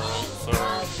dope, yo.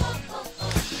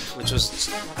 Which was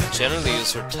generally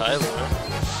used for Tyler.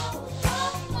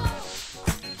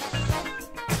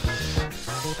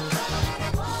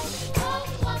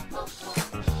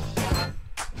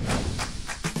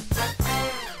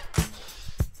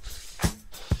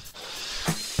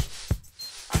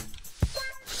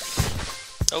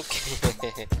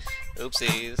 Okay.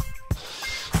 Oopsies.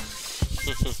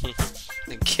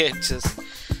 The kid just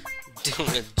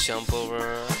doing a jump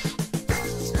over.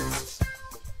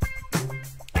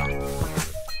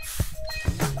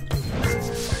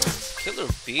 Killer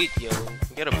beat, yo.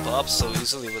 You get a bob so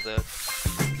easily with it.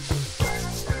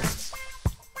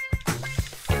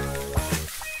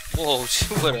 Whoa,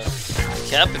 she would've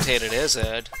decapitated his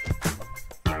head.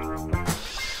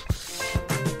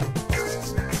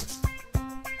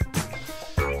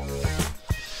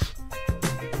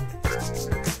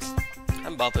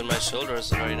 Bopping my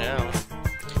shoulders right now.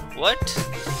 What?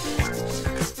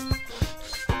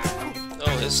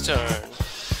 Oh, his turn.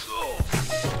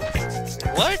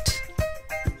 What?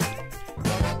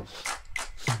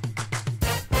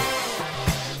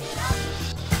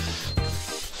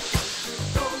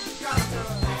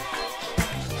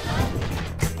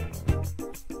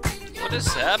 What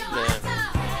is happening?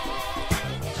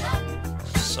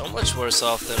 So much worse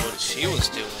off than what she was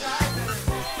doing.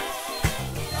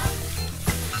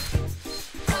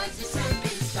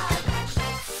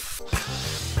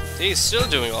 He's still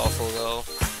doing awful though.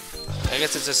 I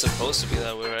guess it's just supposed to be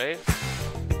that way, right?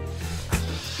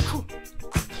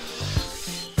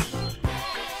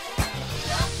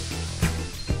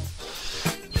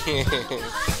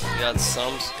 Got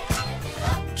some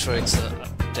tricks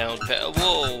down pat.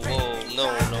 Whoa, whoa,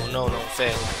 no,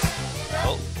 failed.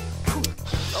 Oh,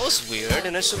 that was weird.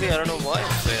 Initially, I don't know why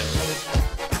it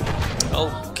failed. Oh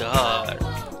god.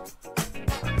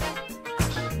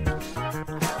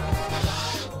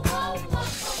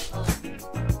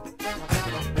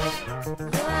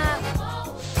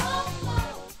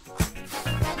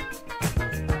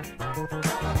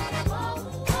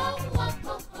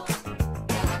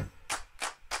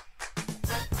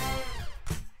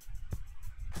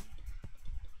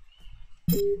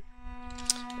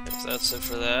 That's it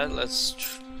for that. Let's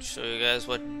show you guys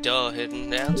what the hidden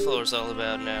dance floor is all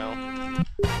about now.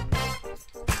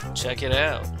 Check it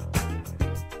out.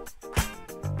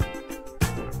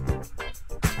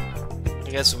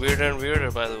 It gets weirder and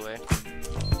weirder, by the way.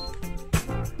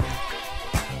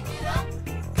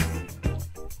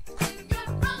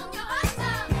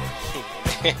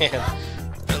 Man,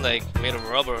 they're like made of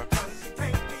rubber.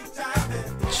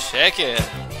 Check it.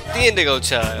 The Indigo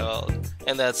child.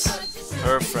 And that's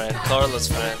her friend, Carla's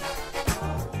friend.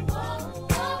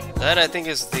 That I think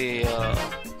is the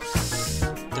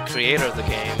creator of the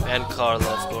game, and Carla,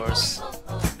 of course.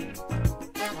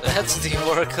 That's the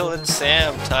Oracle and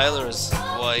Sam, Tyler's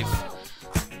wife,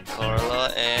 Carla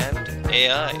and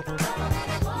AI.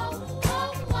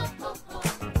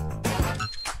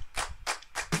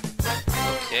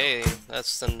 Okay,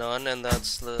 that's the nun, and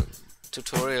that's the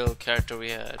tutorial character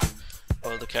we had,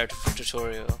 or the character for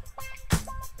tutorial.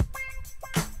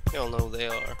 You all know who they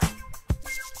are.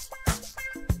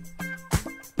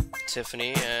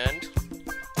 Tiffany and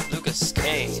Lucas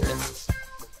Kane.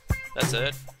 That's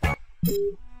it.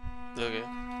 Okay.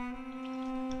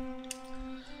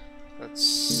 Let's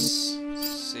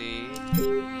see.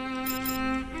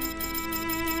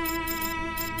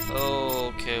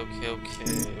 Oh, okay.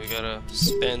 We gotta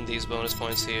spend these bonus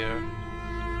points here.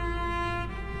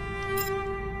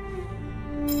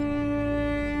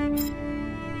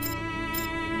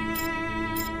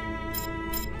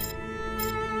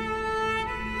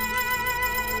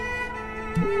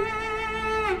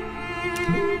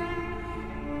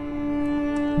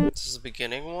 This is the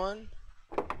beginning one.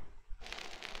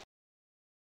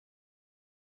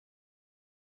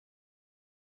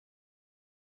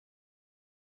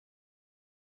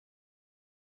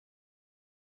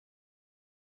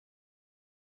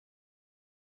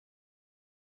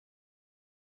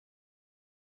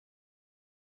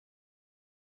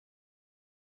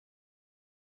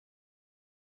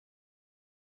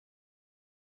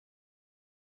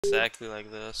 exactly like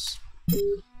this.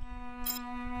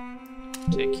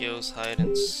 Takio's hide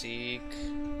and seek.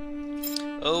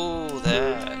 Oh,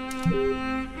 that.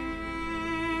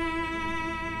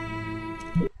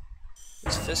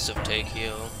 It's Fist of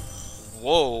Takio.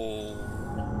 Whoa.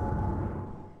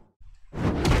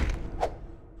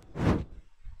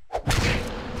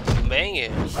 Bang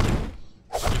it.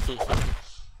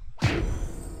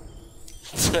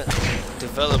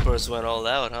 Developers went all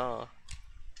out, huh?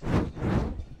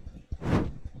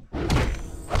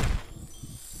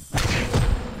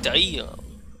 Damn.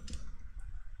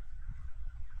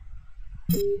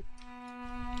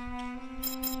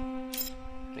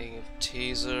 Being a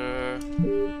teaser.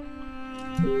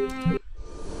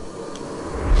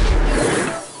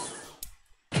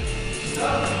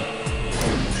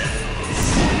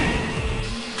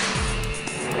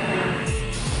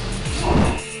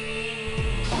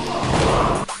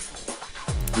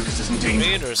 Lucas is in danger.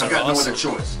 Raiders I've are got no awesome. other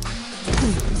choice.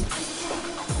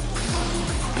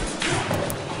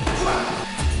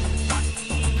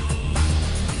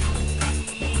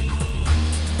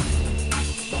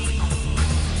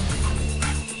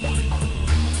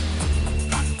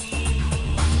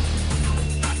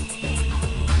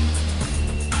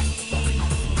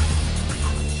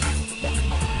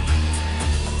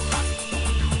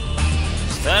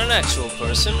 Is that an actual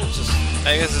person? It's just,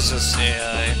 I guess it's just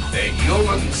AI. A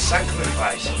human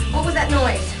sacrifice. What was that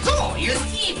noise? So, you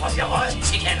see,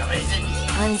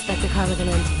 I'm Inspector Carla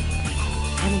Valenti.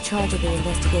 I'm in charge of the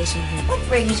investigation here. What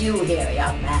brings you here,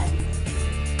 young man?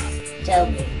 Tell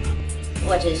me,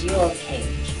 what is your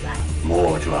cage like?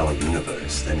 More to our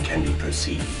universe than can be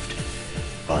perceived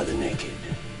by the naked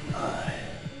eye.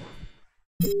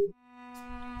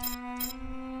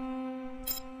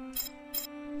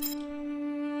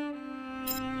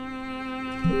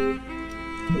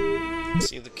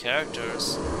 See the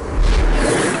characters.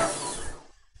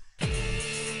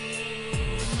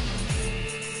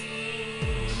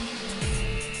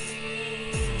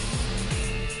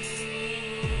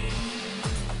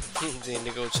 The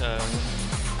Indigo Child.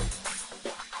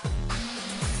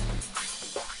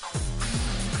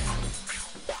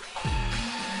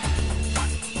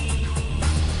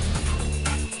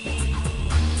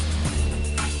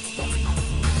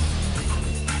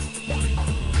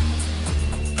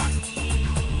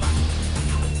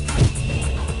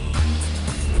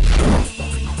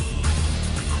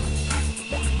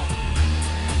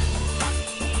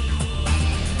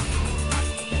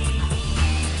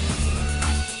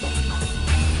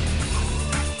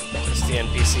 The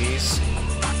NPCs.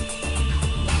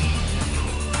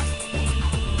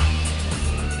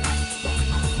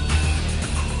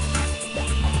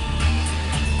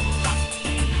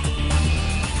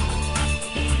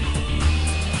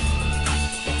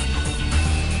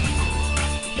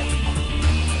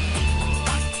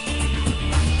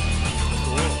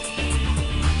 Cool.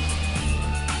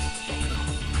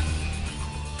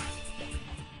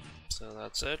 So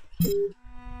that's it.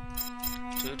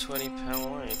 220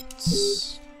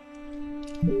 points.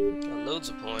 Got loads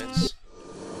of points.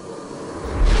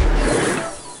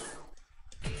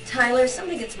 Tyler,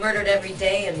 somebody gets murdered every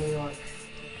day in New York.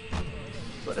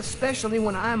 But especially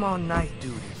when I'm on night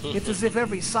duty. It's as if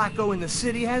every psycho in the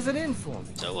city has it in for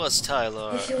me. So what's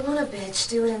Tyler? If you want a bitch,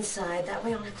 do it inside. That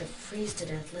way I don't have to freeze to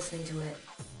death listening to it.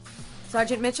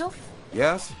 Sergeant Mitchell?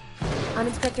 Yes? I'm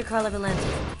Inspector Carla Valenti.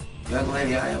 Young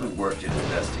lady, I haven't worked in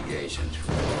investigations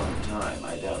for a long time.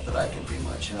 I doubt that I can be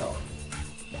much help.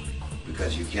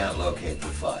 Because you can't locate the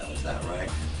file, is that right?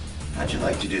 How'd you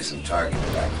like to do some target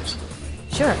practice with me?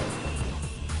 Sure.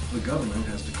 The government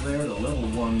has declared a level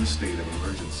 1 state of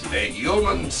emergency. A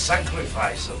human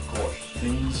sacrifice, of course.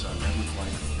 Things are never quite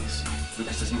what they seem.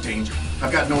 Lucas is in danger.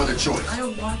 I've got no other choice. I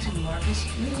don't want to, Marcus.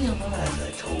 Leave me alone. As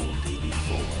I told thee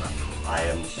before, I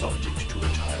am subject to a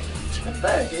tyrant. The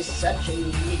bird is such a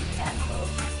unique animal.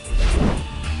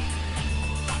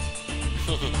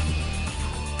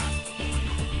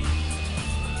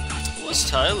 What's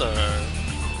Tyler?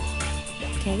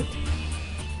 Kate?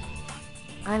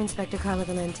 I'm Inspector Carla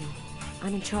Valenti.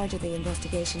 I'm in charge of the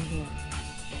investigation here.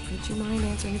 Would you mind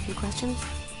answering a few questions?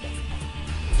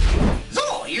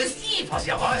 So, you see, I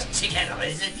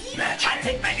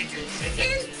take my little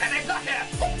chicken, and I got her.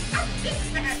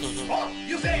 Oh,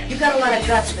 you say? You've got a lot of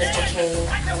guts, Mr. Kane.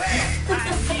 Right away.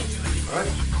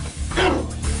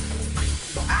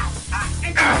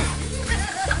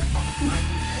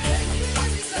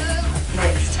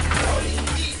 Next.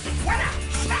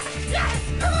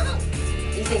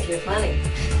 You think you're funny.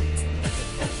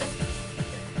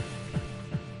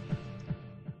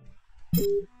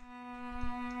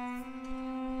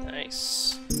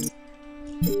 Nice.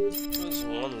 That was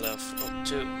one one left, or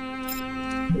two.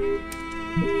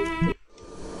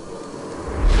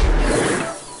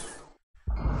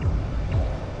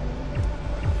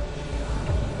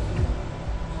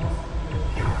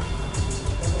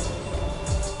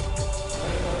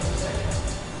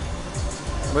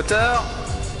 Moteur.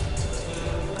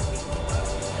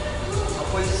 En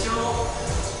position.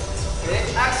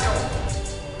 Et action.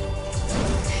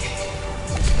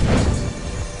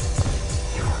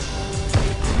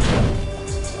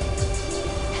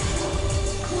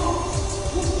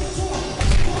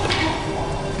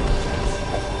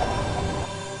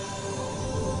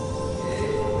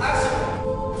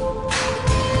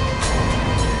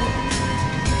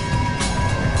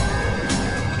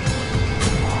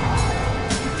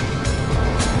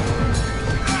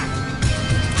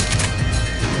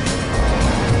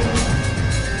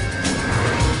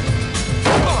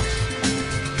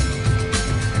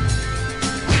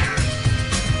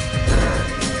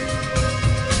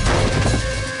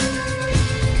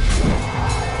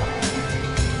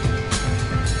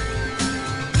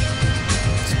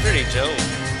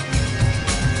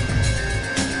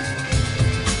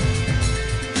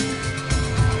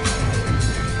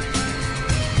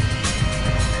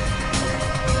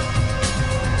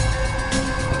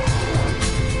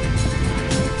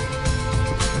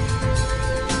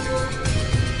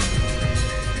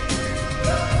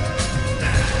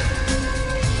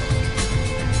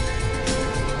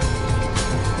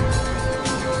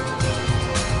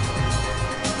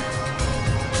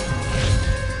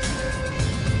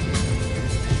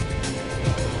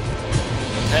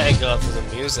 Thank God for the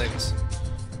music.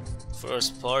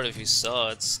 First part, if you saw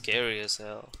it, scary as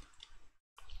hell.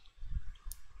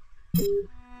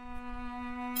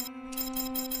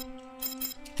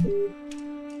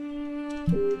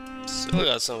 Still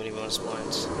got so many bonus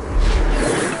points.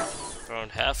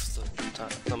 Around half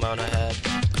the amount I had.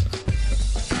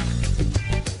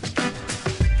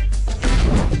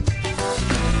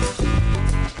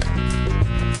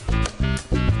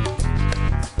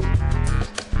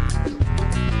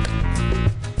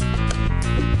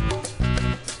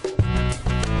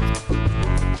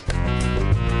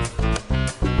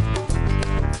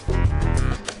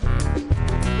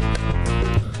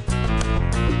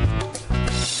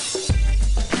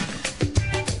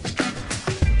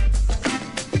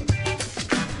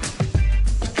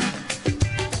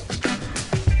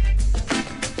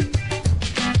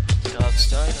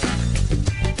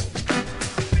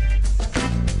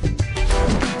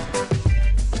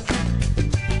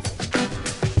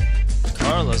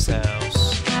 Carla's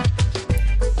house.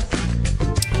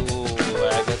 Ooh,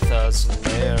 Agatha's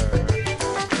lair.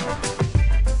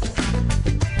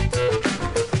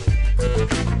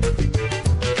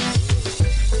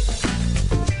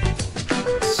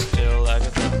 Still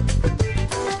Agatha.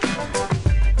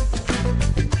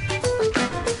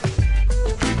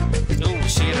 Ooh,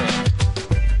 Sheeta.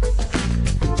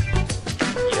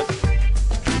 Yep.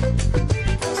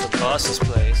 That's the boss's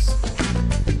place.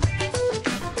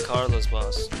 Carla's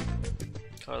boss.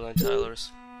 Carla and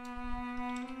Tyler's.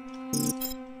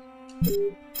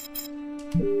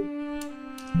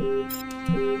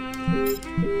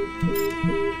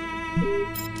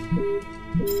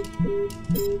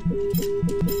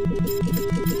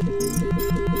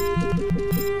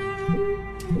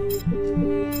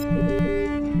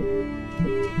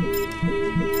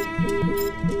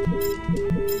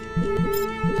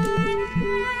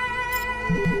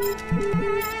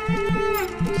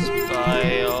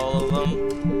 Buy all of them,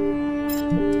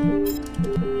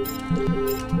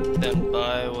 then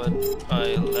buy what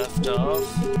I left off.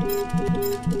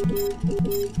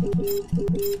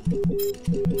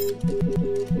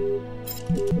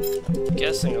 I'm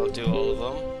guessing I'll do all of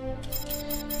them.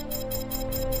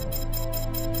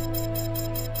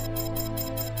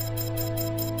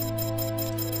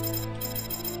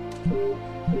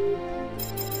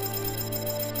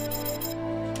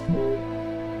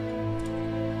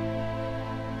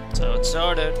 So it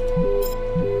started.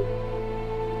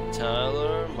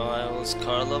 Tyler, Miles,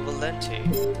 Carla, Valenti.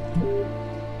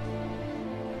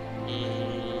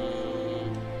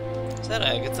 Is that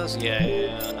Agatha's?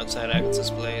 Yeah, outside Agatha's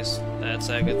place. That's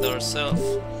Agatha herself.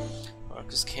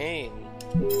 Marcus Kane.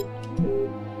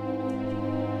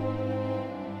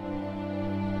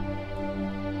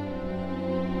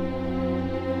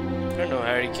 I don't know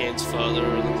Harry Kane's father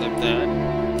looked like that.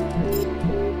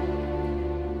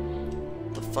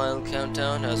 The final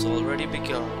countdown has already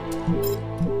begun.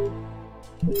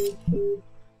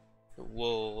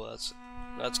 Whoa,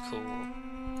 that's cool.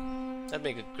 That'd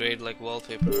make a great like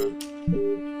wallpaper.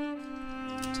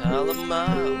 Tyler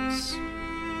Miles.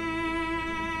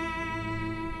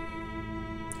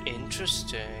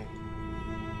 Interesting.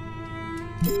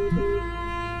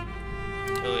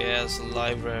 Oh yeah, it's a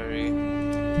library.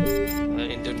 An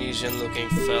Indonesian looking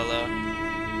fella.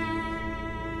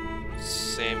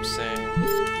 Same.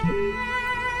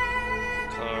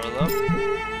 Carla.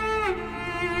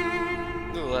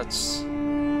 Ooh, that's...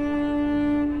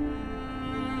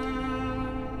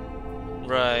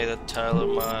 Right, the Tyler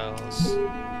Miles.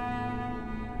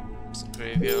 It's a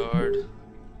graveyard.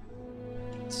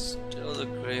 It's still the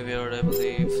graveyard, I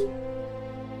believe.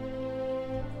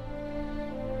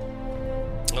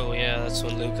 Oh yeah, that's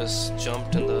when Lucas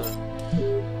jumped in the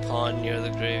pond near the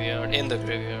graveyard. In the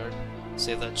graveyard.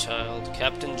 Save that child.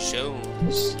 Captain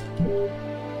Jones.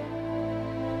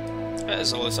 I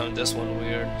just always found this one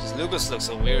weird. Lucas looks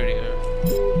so weird here.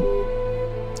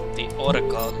 The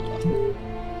Oracle.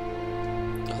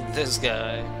 Oh, this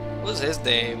guy. What's his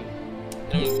name?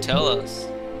 They don't even tell us.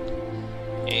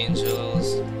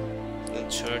 Angels. The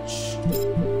church.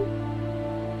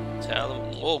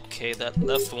 Okay, that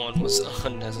left one was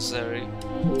unnecessary.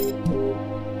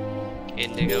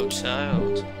 Indigo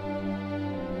child.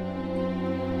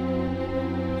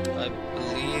 I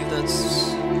believe that's...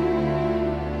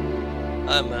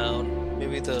 I'm out.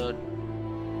 Maybe the...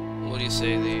 What do you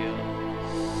say? The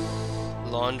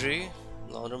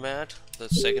laundromat? The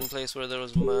second place where there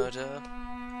was murder?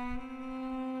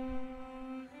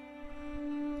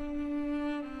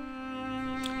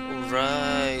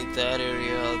 Right, that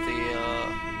area, the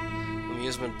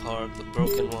amusement park, the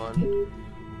broken one,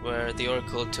 where the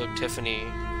Oracle took Tiffany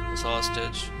as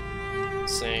hostage.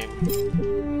 Same.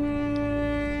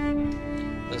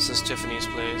 This is Tiffany's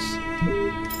place.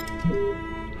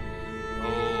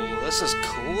 Oh, this is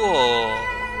cool.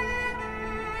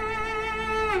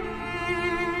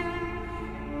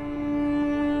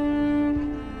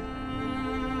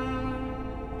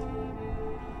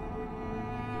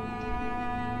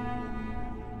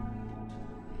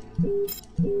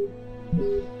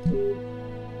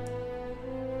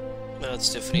 That's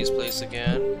Tiffany's place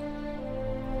again.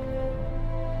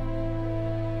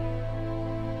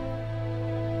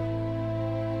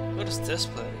 What is this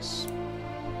place?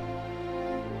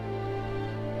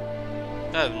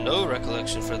 I have no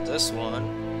recollection for this one.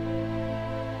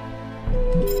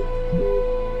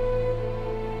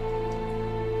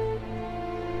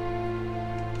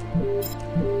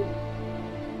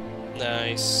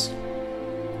 Nice.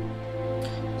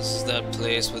 This is that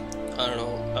place with, I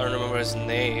don't remember his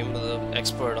name, but the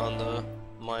expert on the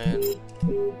Mayan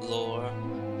lore.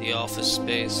 The office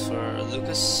space for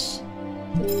Lucas.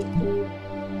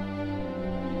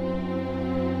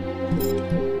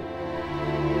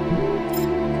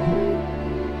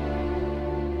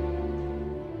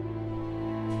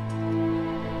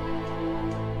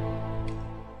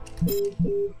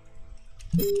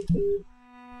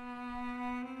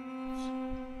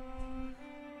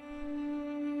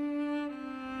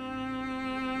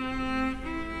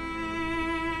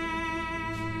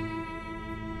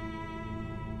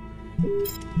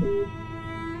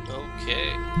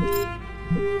 Okay.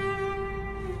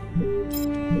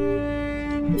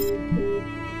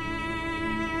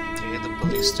 Okay, the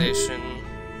police station.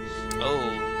 Oh,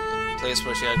 the place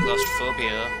where she had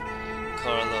claustrophobia.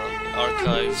 Carla,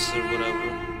 archives or whatever.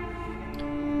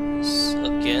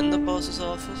 Again, the boss's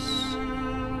office.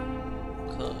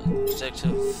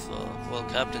 Detective, well,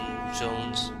 Captain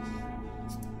Jones.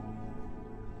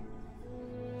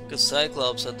 A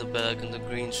Cyclops at the back in the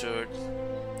green shirt.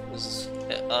 His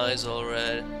eyes all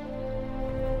red.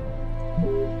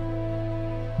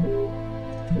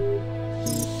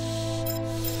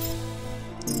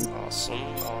 Awesome.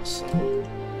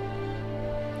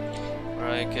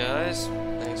 Alright guys,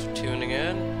 thanks for tuning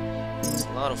in. It's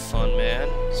a lot of fun, man.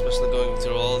 Especially going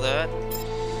through all of that.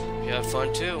 You have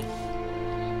fun too.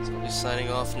 So I'll be signing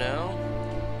off now.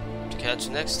 To catch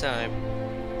you next time.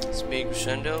 It's me,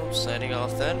 Grescendo, signing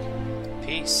off then.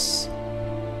 Peace.